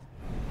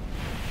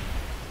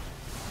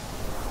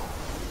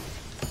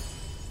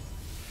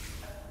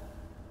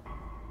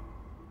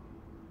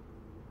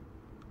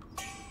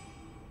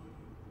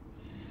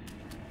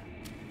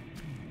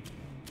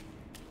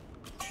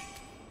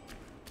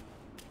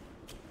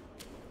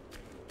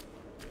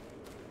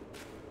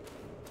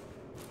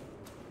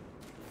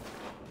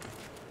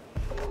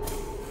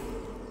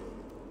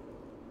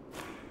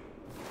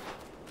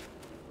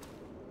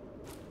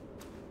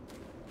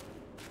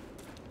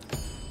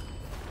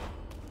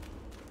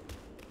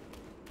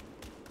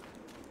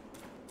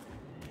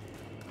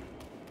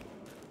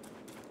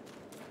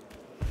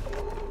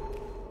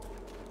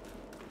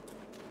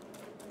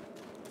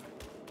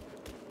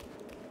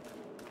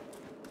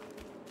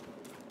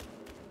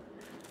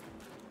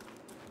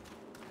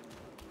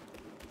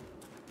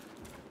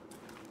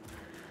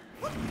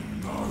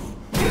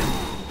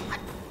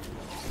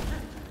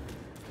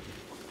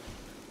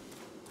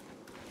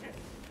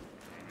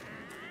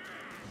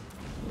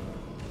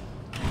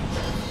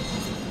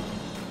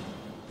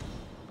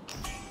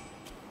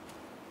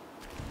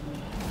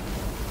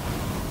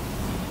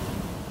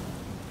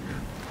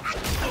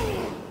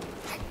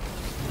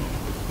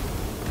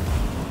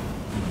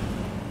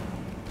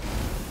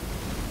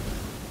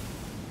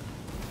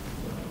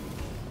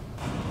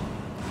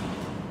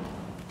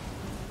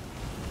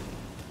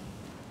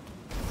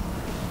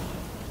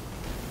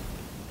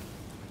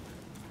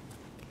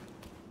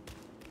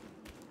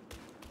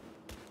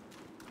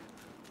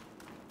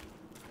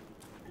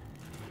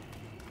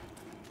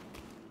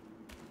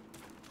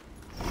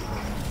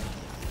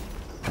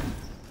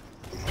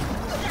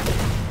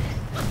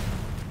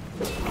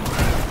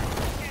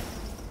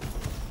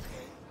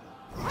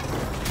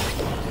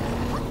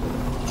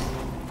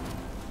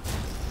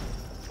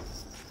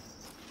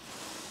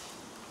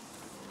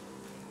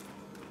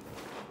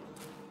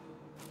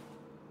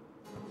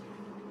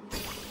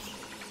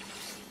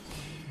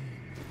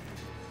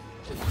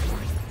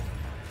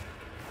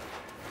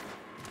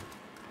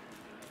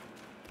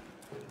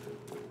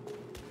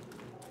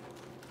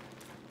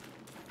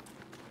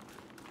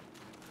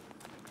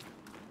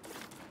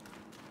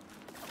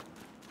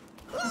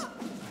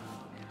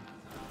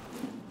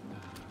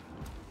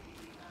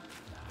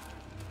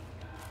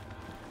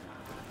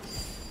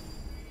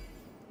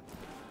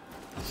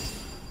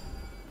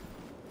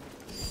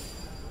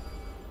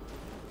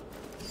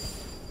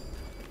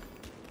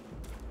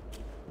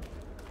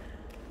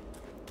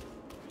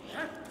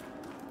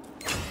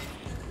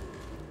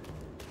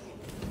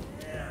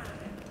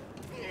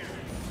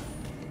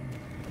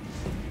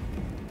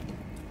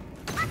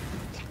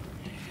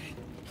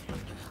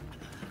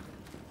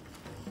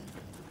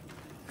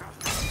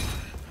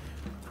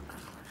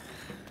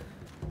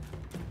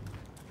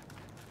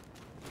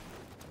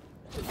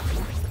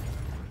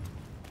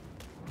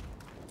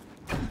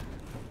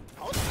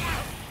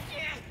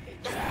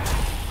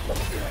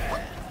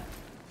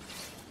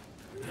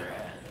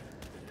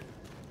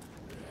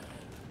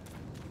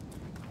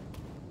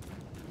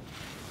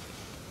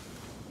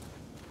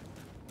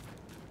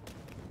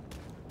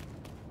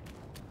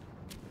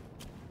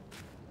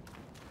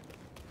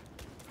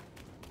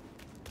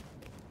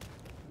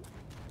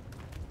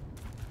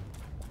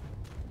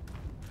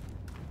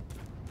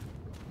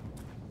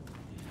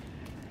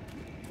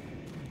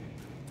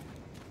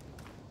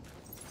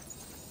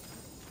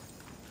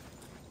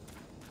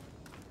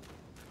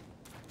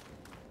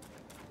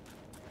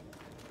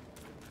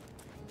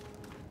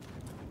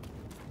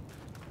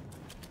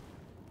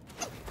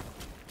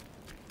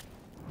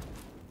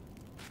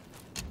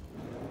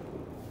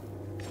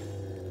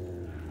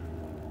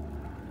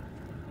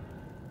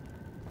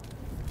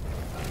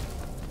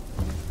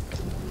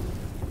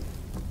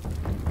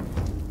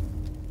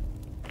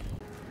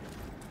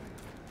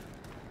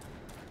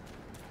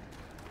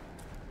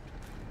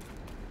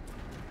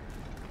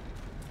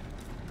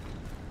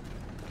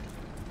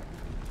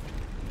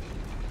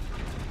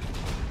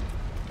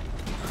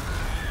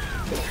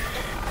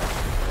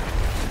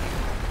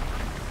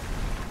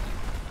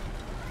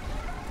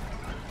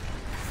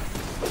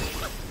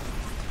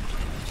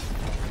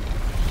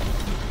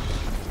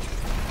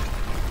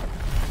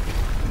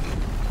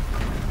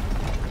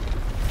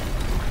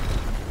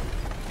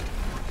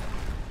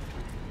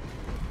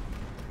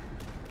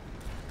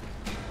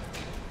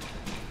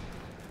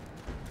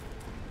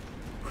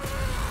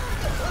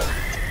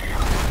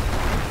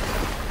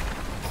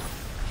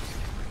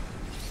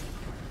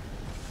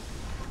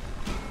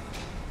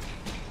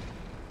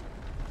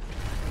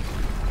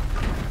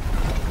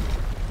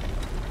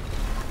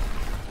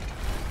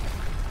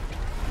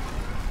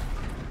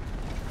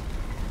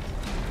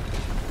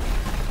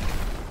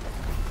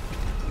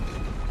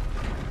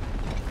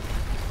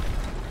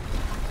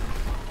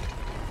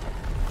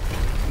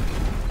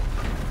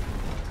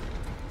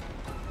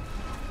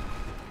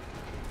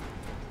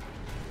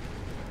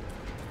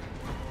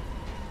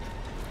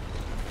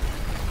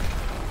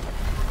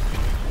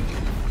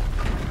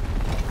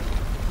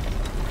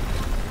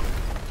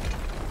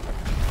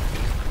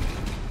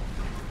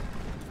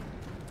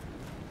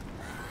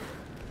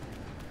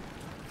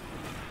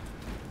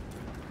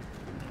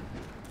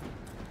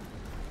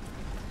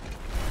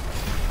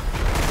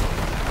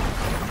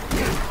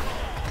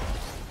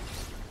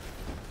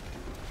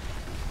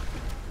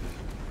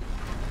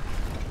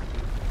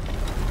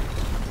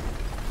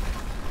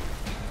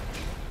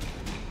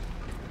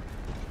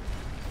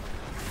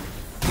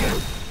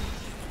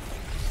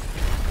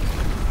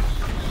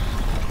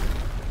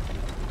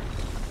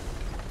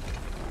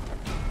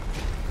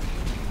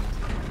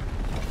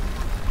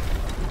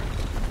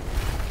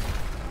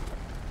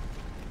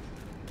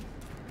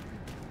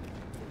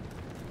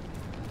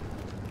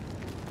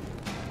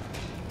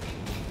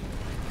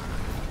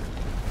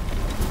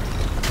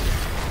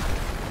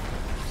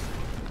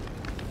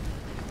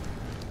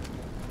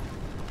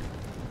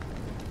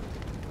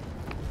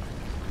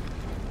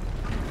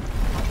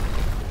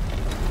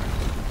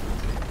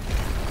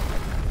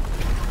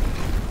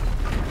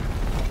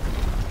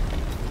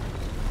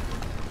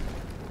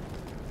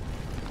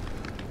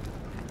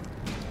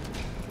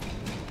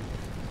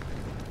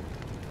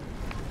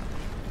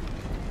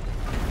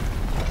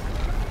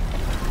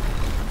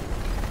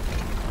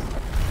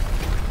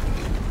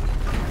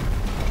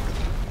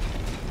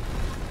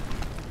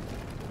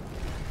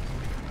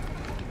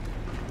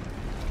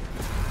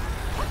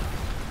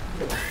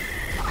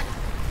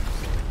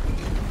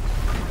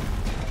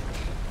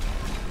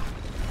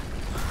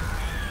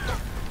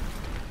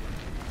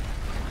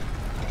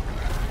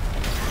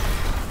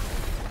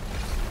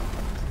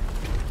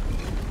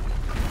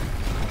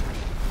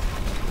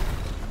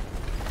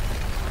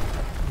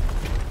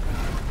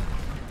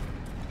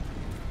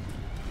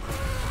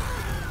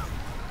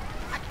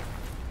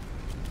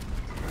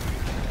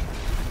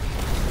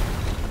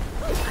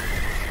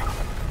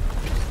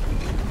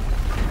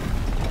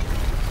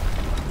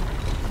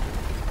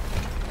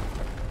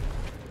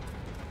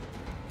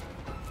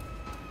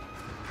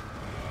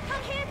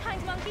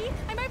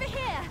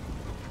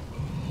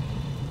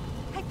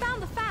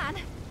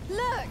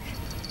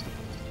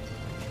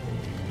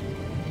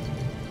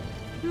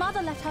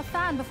 Mother left her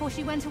fan before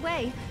she went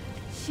away.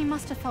 She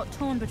must have felt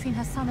torn between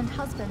her son and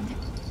husband.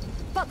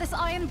 But this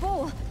iron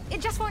ball,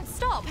 it just won't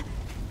stop.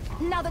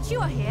 Now that you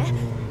are here,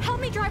 help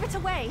me drive it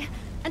away,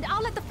 and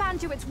I'll let the fan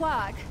do its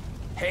work.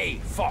 Hey,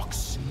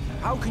 Fox.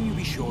 How can you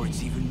be sure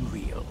it's even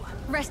real?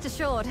 Rest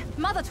assured,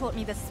 Mother taught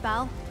me this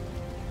spell.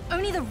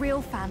 Only the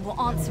real fan will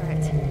answer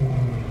it.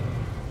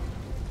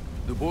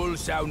 The bull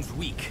sounds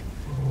weak.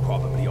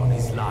 Probably on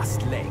his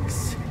last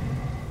legs.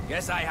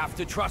 Guess I have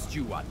to trust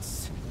you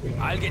once.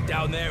 I'll get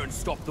down there and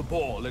stop the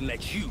ball and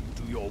let you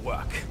do your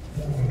work.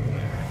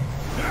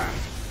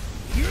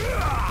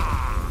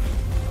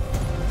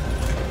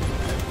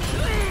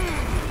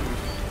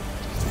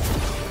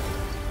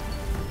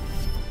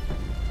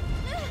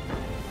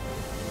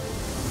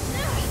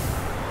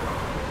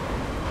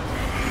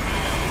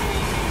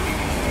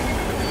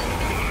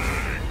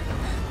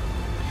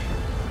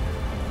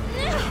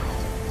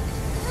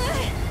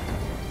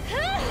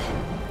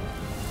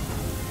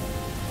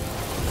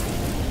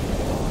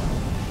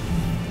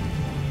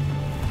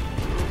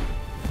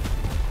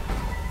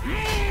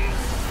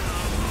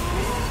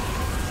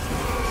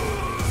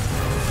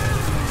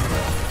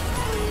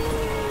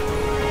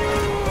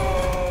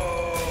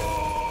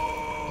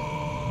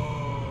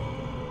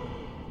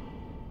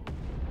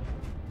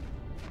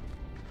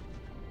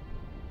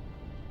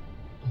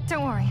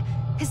 Don't worry.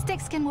 His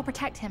thick skin will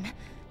protect him.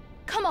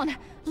 Come on,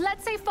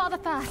 let's save Father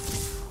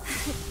first.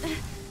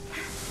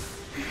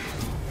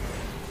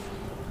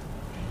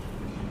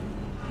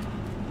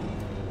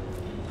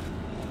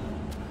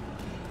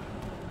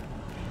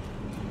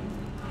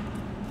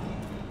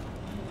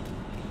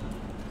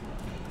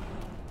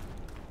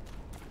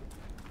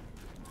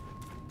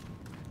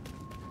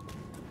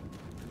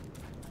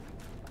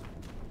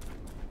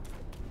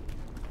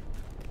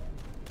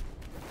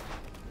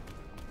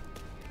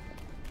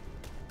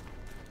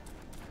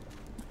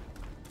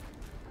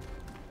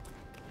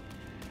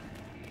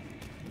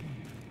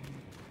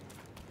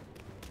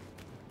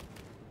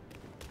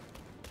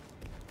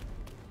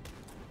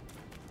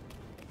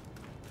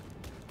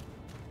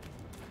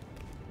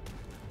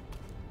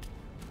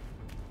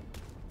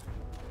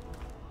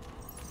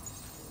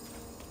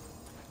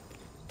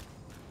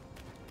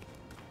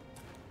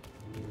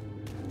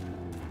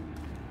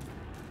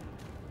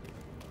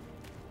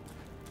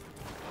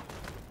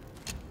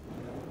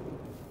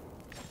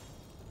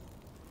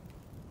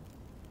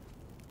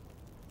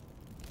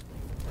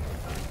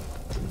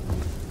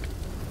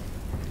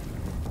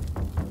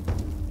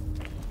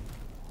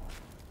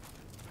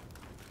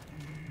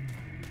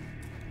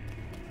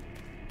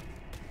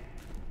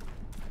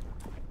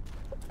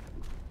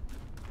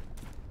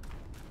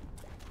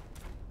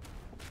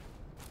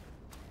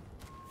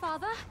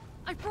 Father,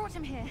 I brought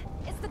him here.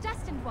 It's the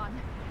Destined One.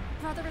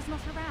 Brother is not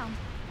around.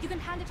 You can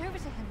hand it over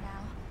to him now.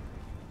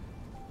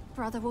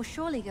 Brother will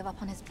surely give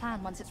up on his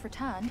plan once it's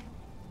returned.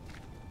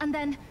 And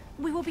then,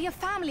 we will be a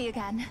family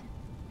again.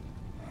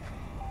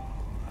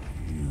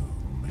 You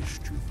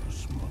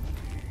mischievous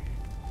monkey.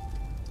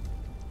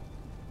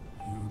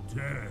 You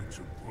dare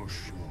to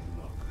push your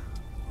luck,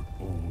 but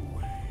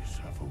always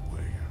have a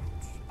way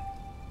out.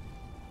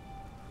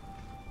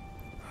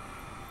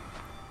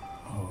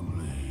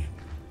 Only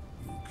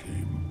you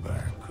came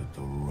back at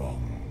the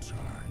wrong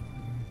time.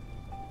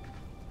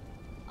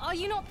 Are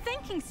you not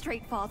thinking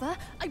straight, Father?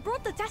 I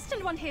brought the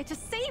Destined One here to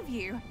save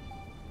you.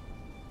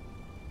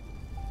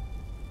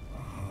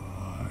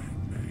 I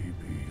may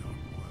be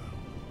unwell,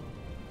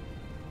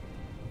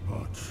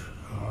 but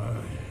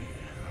I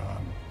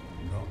am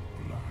not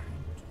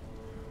blind.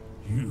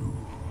 You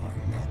are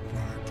not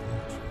my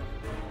daughter.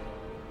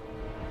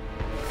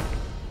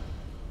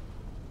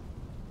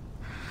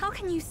 How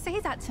can you say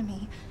that to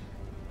me?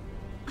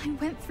 I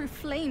went through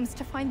flames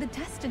to find the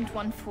Destined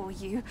One for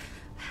you.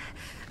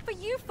 But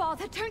you,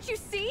 Father, don't you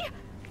see?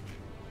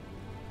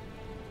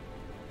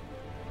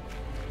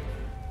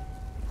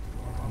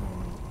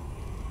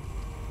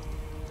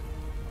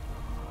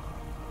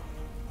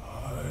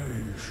 I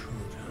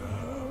should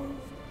have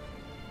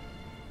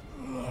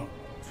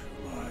locked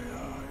my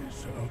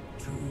eyes up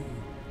to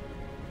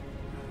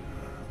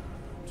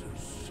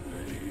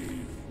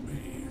save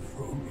me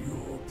from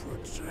your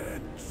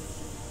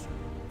pretense.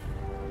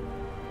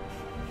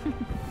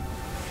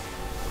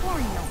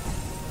 Worry not,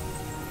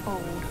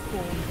 old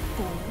horn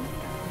fool.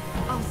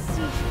 I'll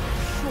see you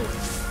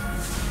shortly.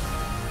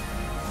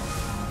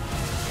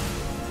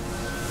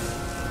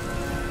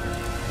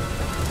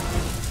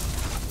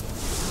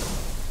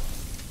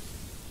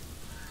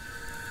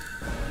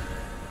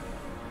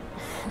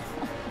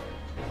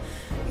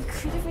 You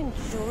could have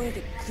enjoyed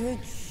a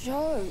good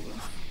show.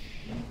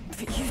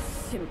 But you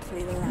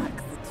simply lack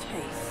the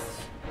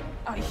taste.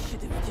 I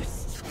should have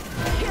just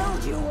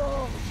killed you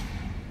all!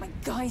 My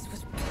guise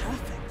was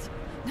perfect.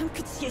 No one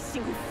could see a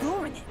single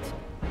flaw in it.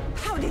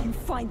 How did you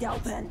find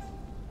out then?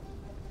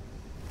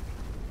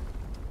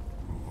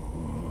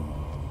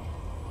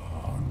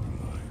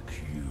 Unlike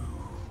you,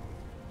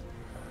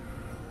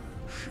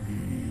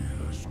 she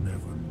has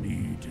never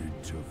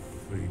needed to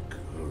fake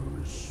her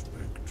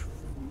respect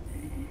for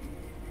me.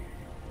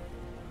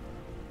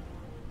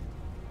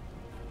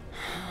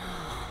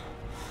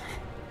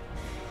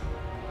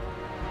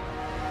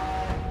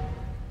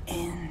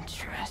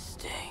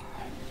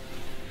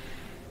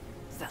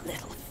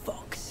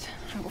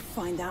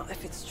 find out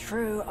if it's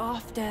true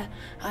after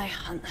I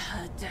hunt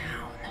her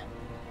down.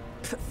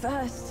 But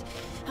first,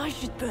 I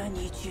should burn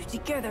you two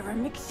together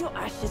and mix your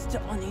ashes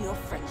to honor your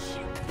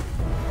friendship.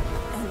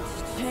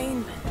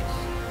 Entertainment.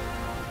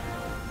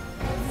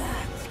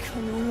 That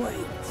can wait.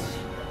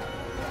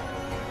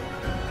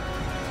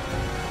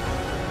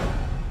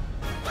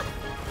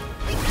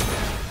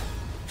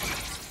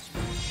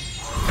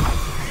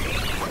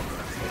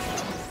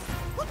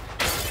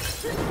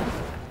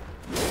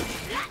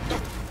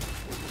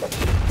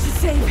 To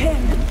save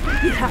him,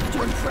 you have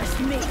to impress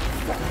me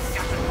first.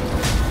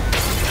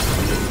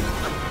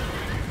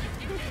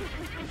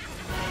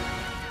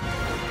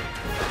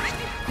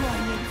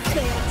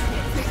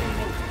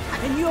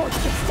 And you're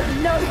just a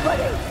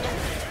nobody!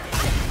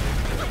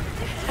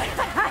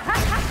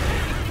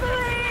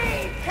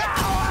 Flee,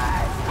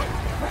 coward!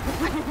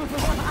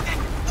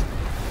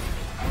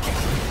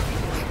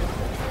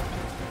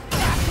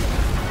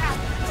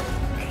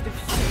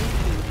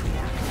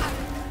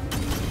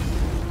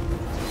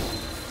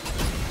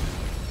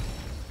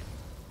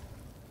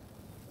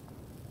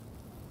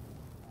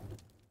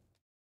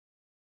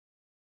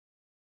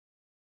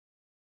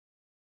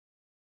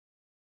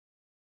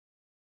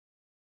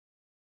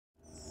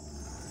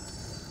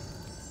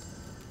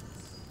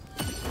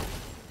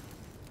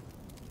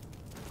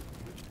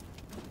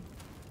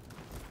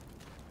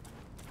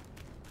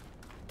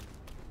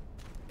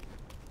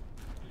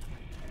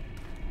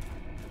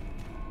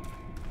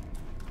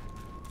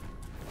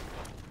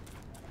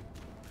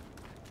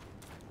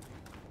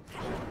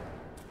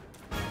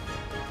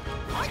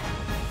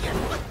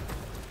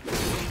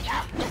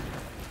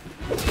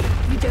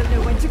 Don't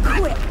know when to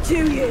quit, do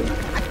you?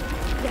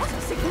 Let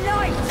us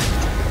ignite!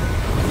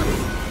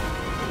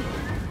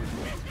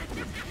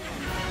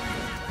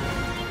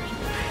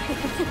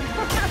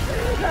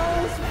 That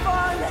was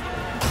fun!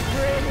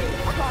 Really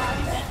fun!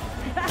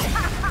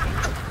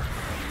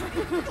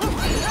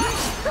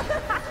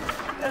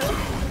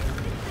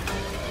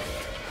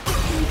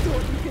 You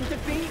thought you could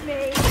defeat me,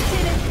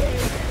 didn't you?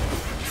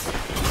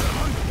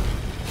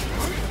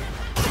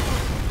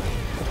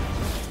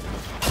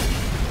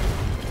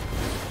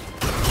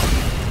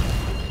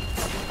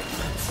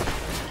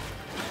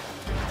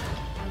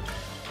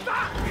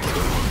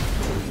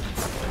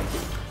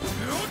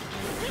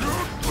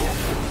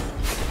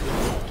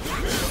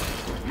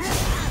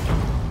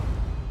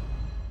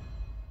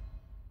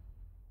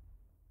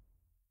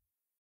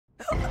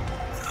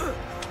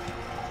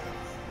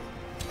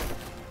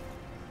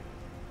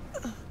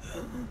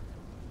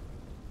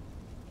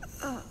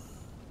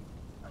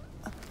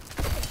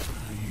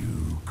 You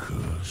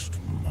cursed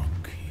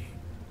monkey.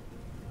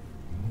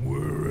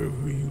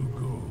 Wherever you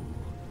go,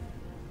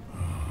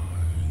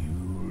 you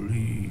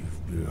leave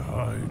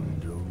behind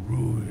a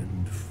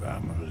ruined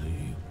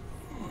family.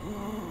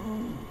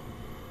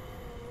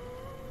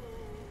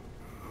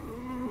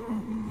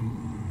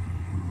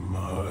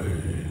 My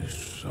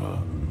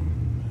son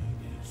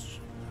is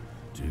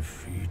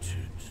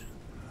defeated,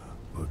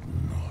 but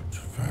not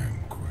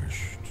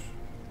vanquished.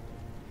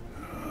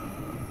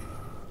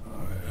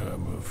 I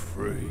am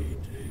afraid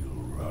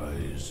he'll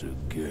rise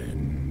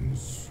again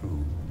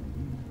soon.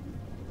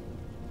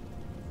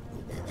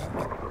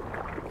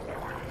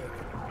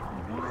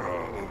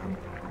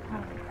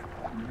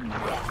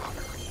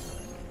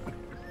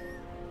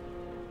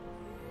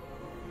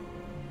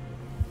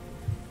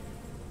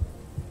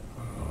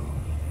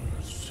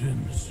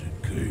 Since it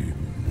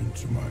came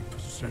into my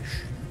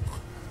possession,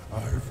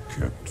 I've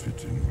kept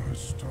it in my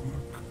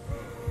stomach,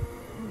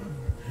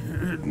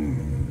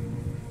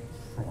 hidden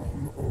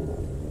from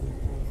all.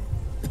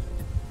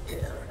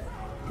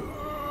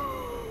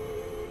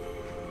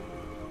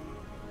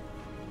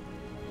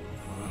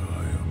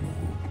 I am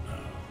old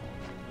now.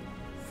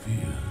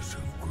 Fears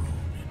have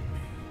grown in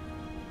me.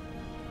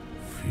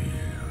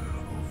 Fear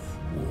of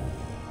war.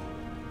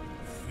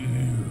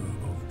 Fear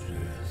of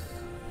death.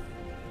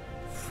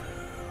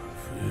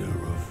 Fear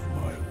of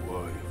my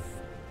wife.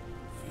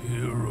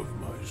 Fear of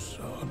my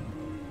son.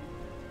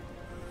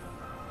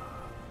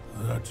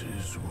 That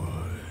is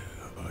why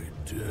I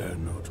dare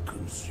not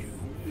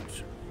consume it,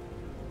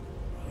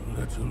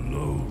 let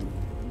alone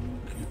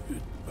give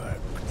it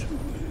back to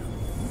him.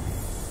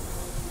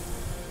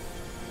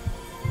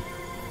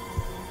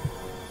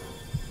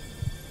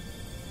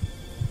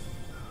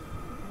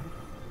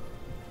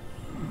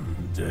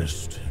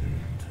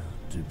 Destined,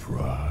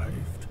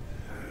 deprived,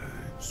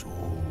 it's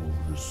all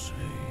the same.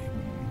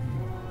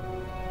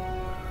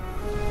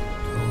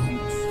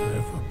 Don't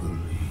ever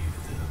believe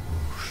their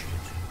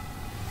bullshit.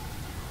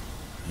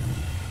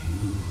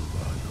 You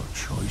are your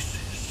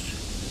choices,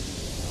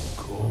 your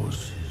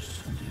causes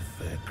and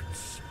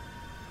effects,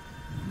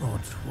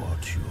 not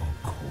what you're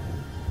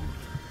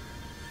called.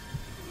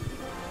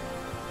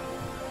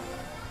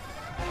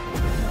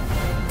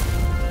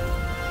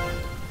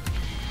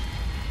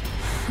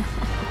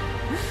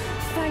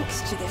 Thanks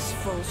to this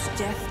false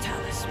death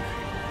talisman.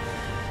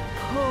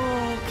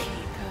 Poor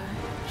Keeper.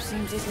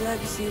 Seems his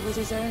legacy was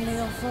his only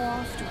offer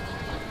after all.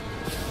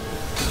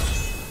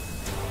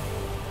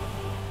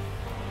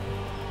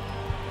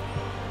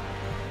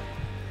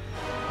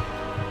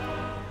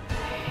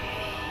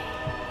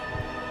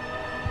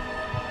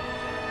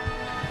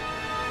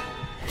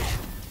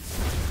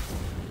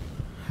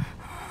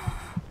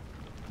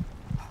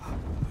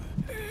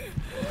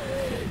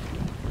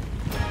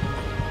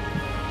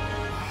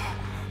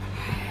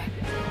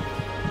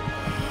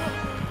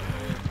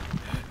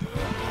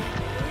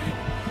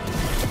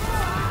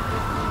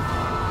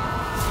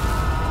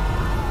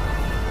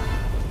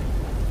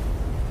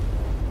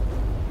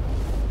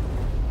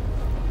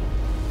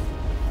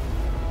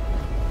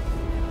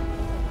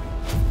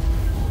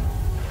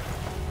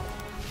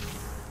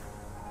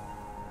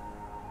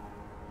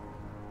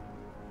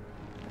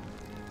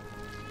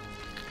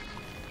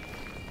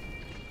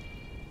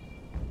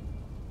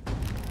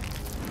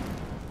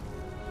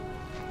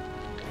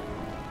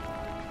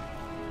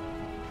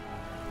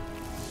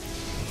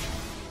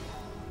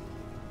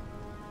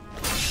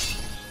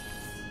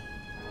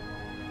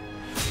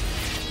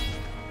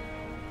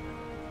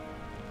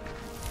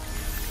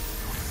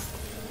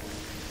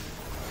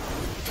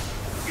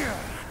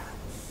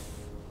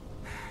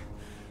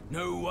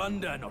 No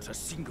wonder not a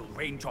single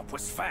raindrop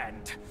was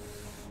fanned.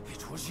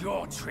 It was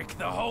your trick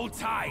the whole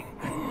time.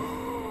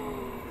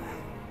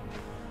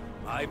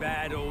 My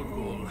bad, old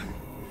bull.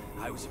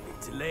 I was a bit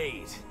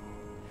delayed.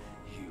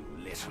 You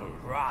little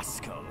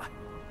rascal.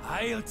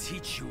 I'll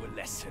teach you a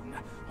lesson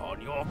on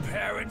your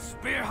parents'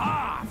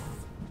 behalf.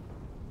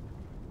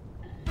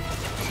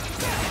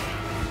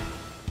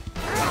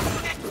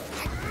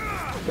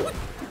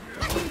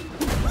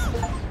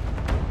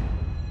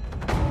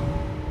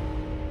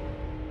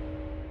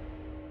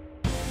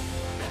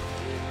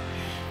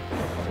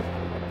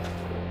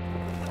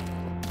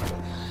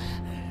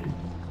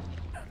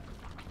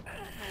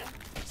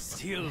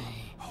 Still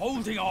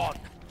holding on,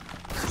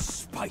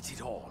 despite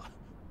it all.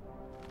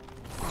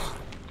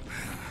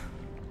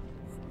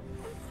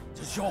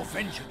 Does your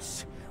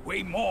vengeance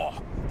weigh more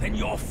than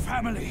your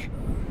family?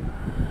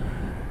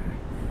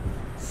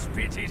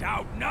 Spit it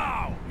out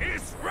now,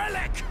 his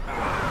relic!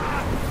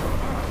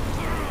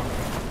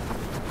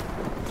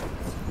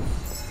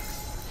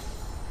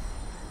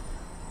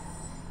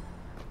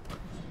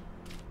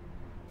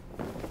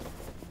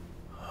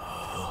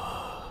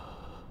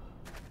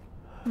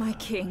 My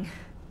king,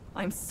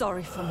 I'm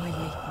sorry for my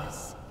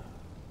weakness.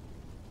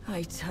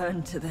 I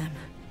turned to them,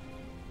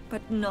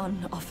 but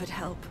none offered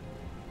help.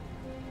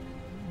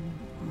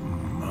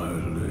 My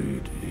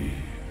lady,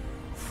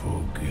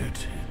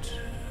 forget it.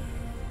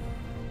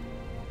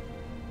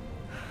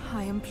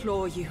 I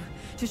implore you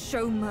to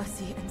show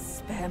mercy and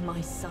spare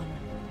my son.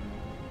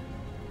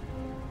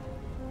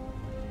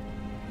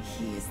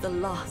 He is the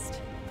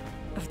last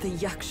of the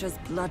Yaksha's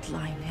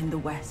bloodline in the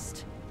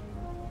West,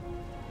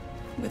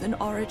 with an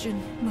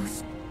origin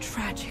most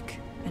tragic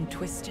and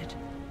twisted.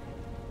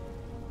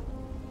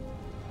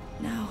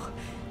 Now,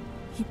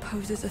 he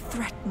poses a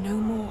threat no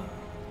more.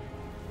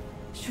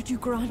 Should you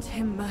grant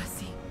him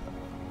mercy,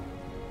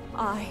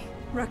 I,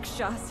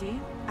 Rakshasi,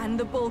 and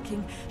the Bull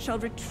King shall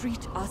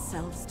retreat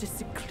ourselves to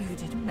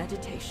secluded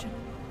meditation.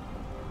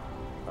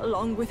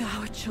 Along with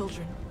our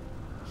children,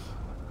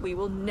 we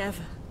will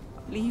never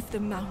leave the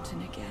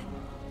mountain again.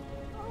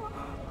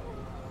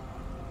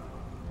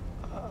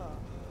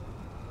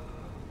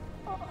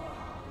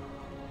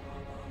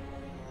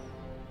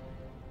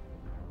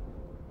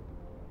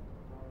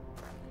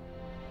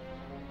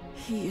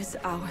 He is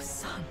our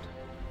son.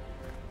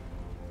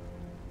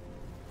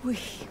 We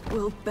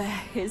will bear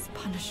his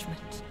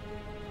punishment.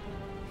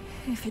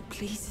 If it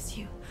pleases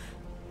you,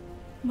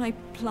 my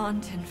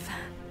plantain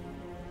fan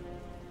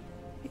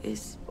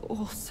is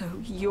also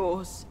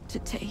yours to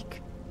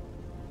take.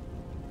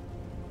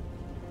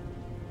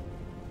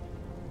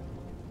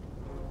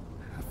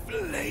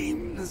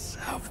 Flames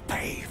have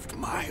paved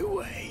my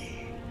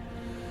way.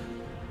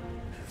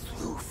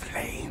 Through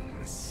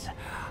flames,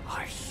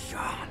 I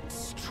shan't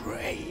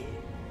stray.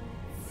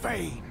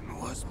 Vain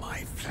was my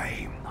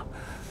flame,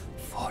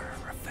 for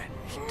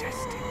revenge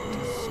destined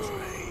to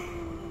stray.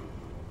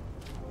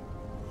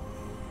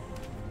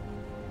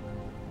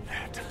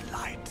 That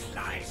light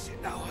lies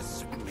in our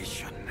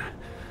submission,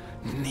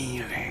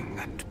 kneeling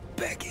and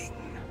begging.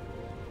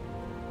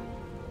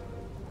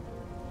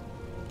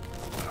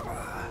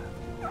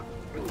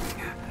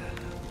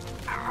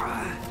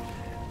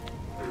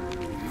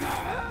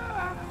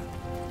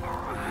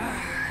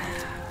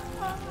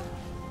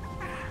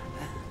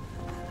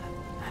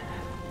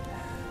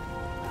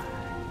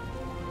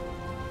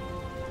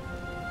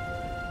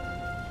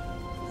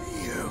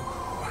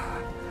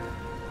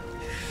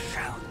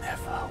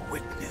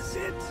 Witness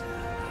it.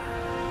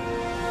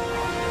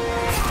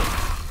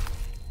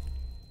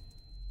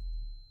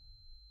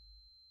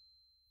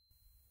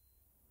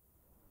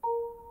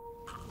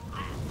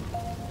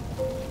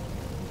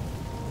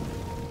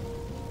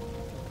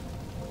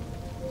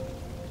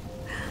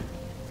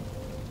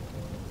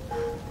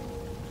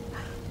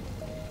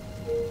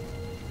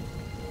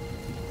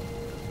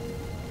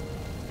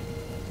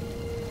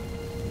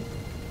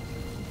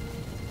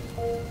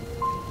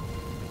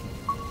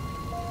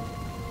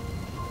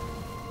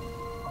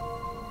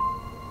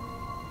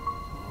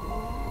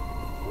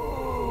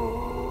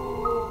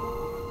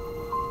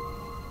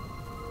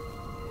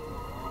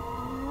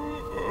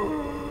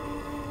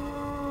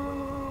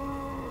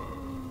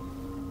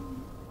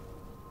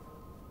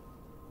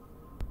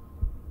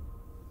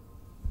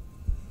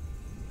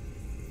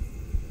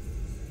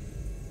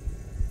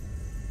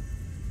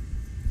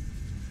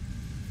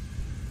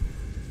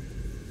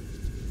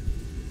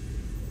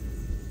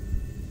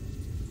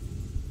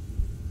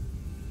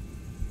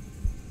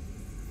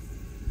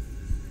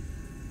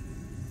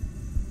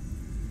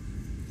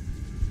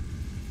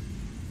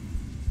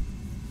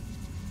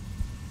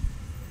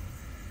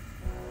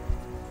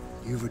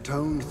 You've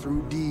atoned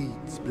through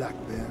deeds, Black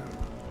Bear.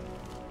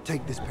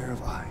 Take this pair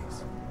of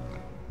eyes.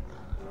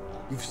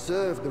 You've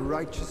served the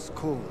righteous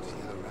cause,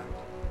 Yellow Rat.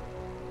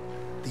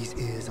 These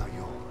ears are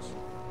yours.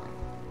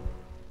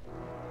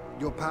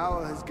 Your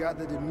power has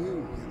gathered anew,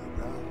 Yellow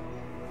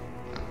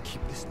Brow.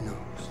 Keep this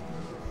nose.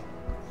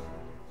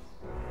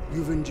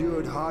 You've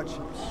endured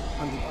hardships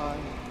under eye.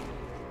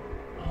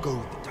 Go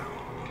with the tongue.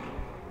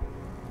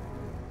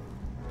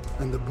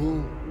 And the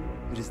bull,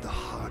 it is the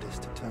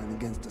hardest to turn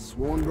against a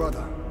sworn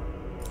brother.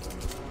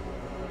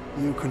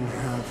 You can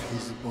have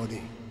his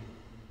body.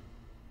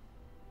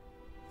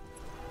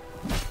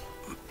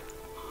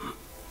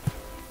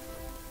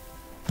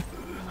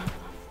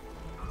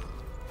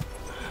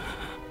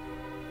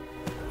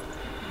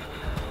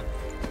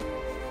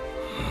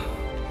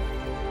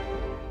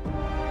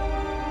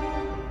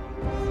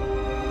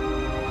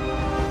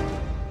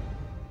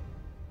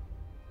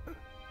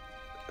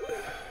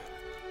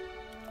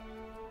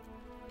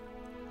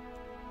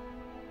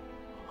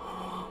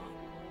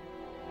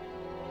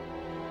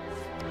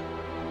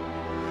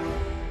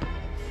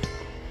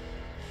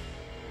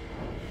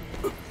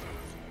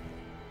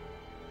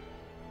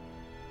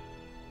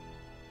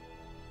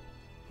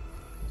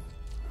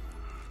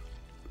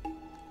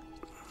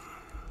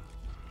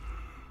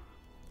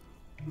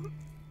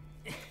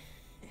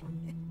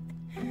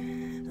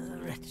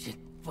 Wretched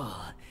bull.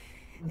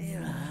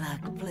 Your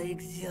luck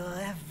plagues your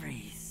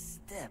every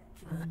step.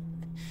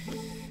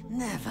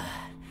 Never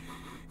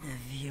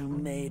have you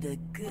made a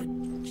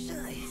good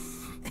choice.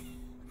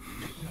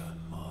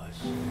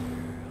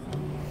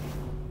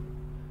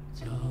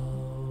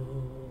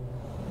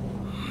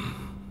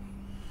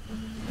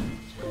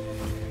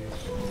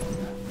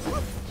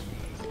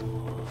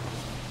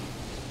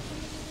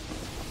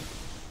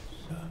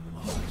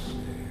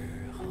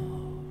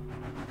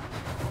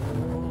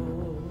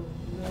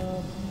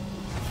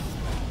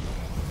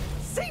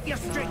 Save your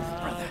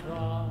strength,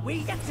 brother! We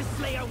yet to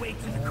slay our way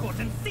to the court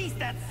and seize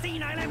that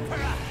senile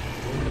emperor!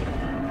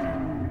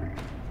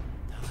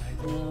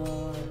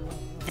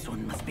 This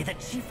one must be the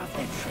chief of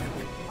their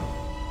troop.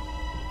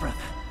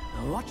 Brother,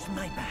 watch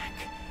my back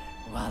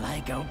while I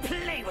go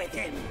play with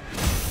him!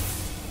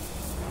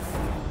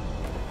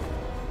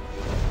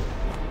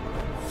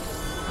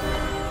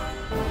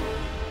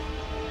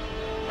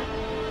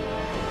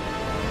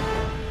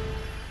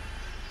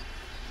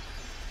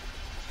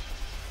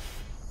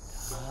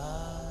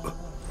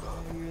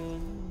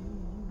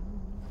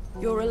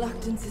 Your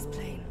reluctance is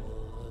plain.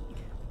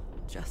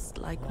 Just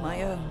like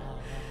my own.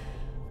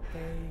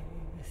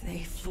 They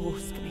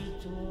forced me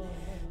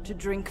to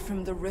drink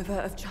from the river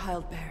of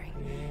childbearing,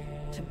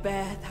 to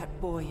bear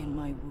that boy in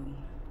my womb.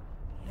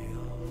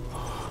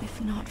 If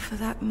not for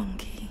that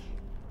monkey,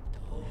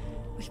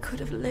 we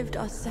could have lived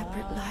our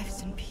separate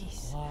lives in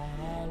peace.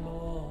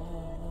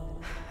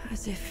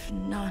 As if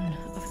none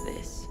of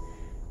this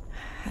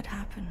had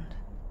happened.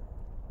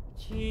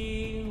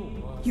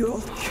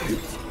 You're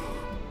cute.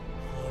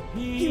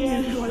 You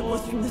knew who I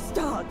was from the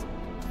start.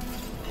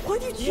 Why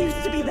did you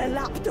choose to be their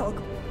lapdog?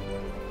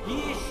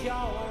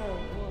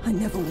 I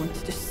never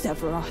wanted to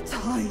sever our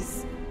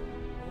ties.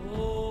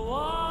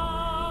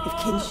 If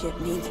kinship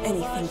means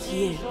anything to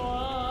you,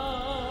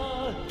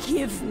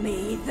 give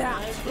me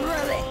that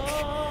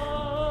relic,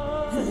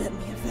 and let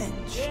me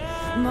avenge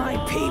my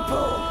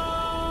people.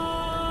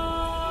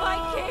 My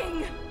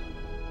king!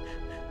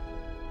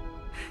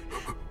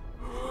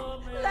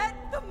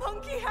 Let the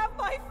monkey have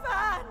my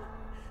fan!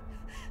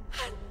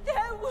 And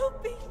there will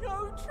be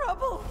no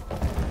trouble!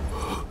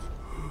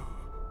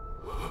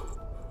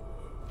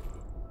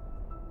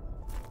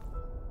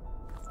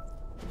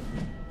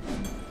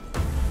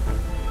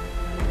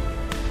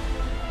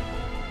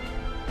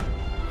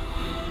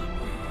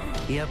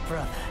 Your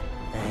brother,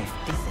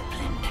 I've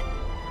disciplined.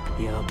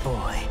 Your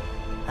boy,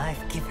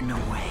 I've given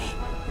away.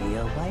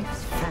 Your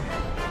wife's fan.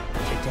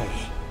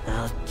 Today,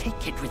 I'll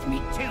take it with me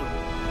too.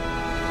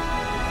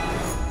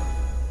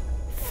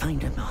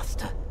 Find a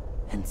master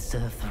and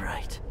serve the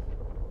right.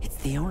 It's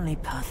the only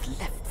path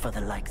left for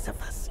the likes of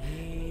us.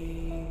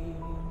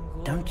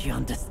 Don't you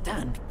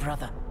understand,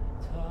 brother?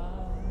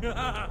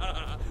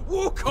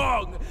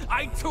 Wukong!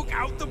 I took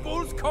out the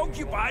bull's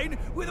concubine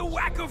with a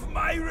whack of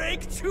my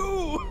rake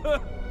too!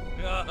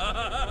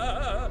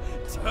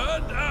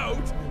 Turned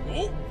out,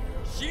 oh,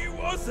 she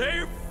was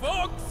a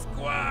fox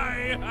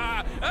squire!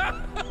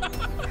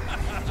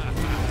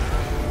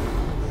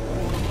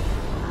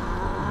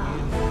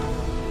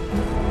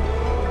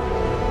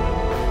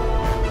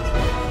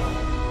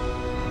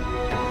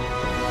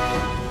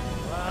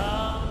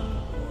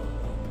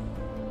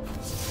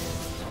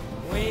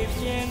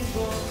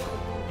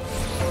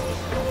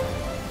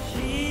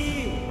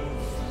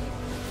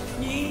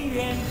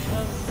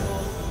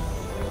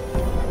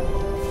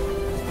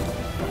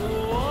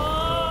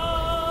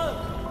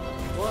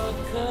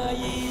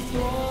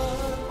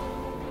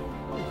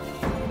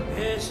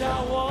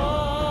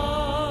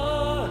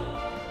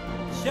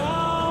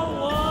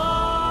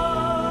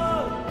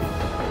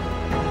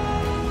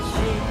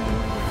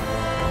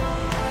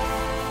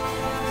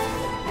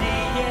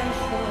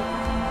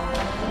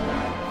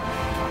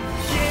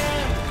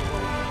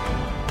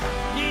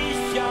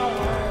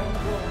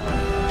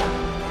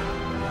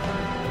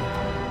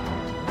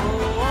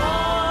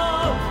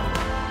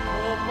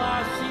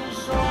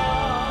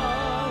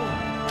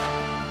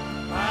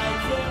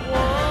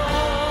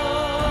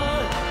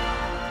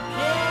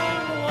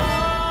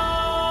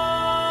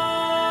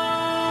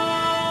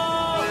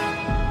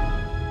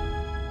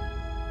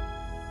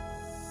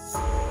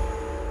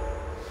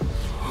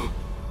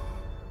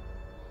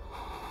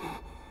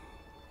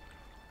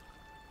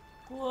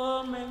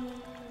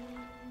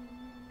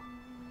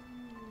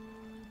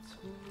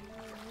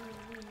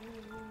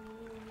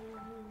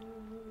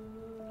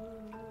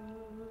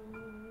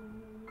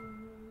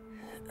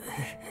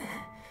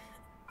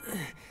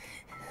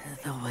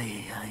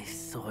 I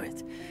saw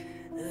it,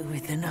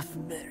 with enough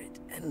merit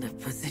and a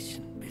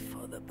position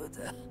before the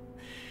Buddha,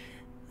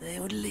 they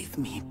would leave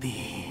me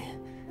be,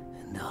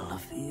 and all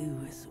of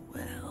you as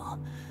well.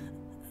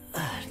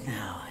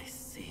 Now I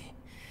see,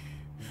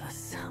 for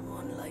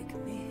someone like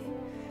me,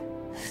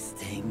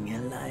 staying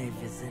alive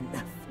is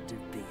enough to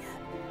be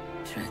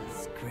a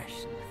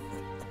transgression.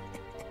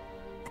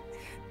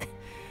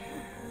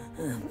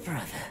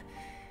 Brother,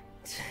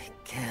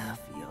 take care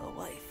of your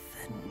wife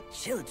and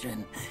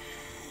children,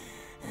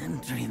 and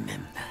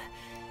remember,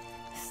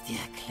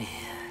 steer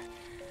clear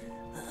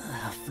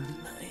of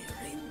my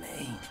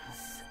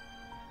remains.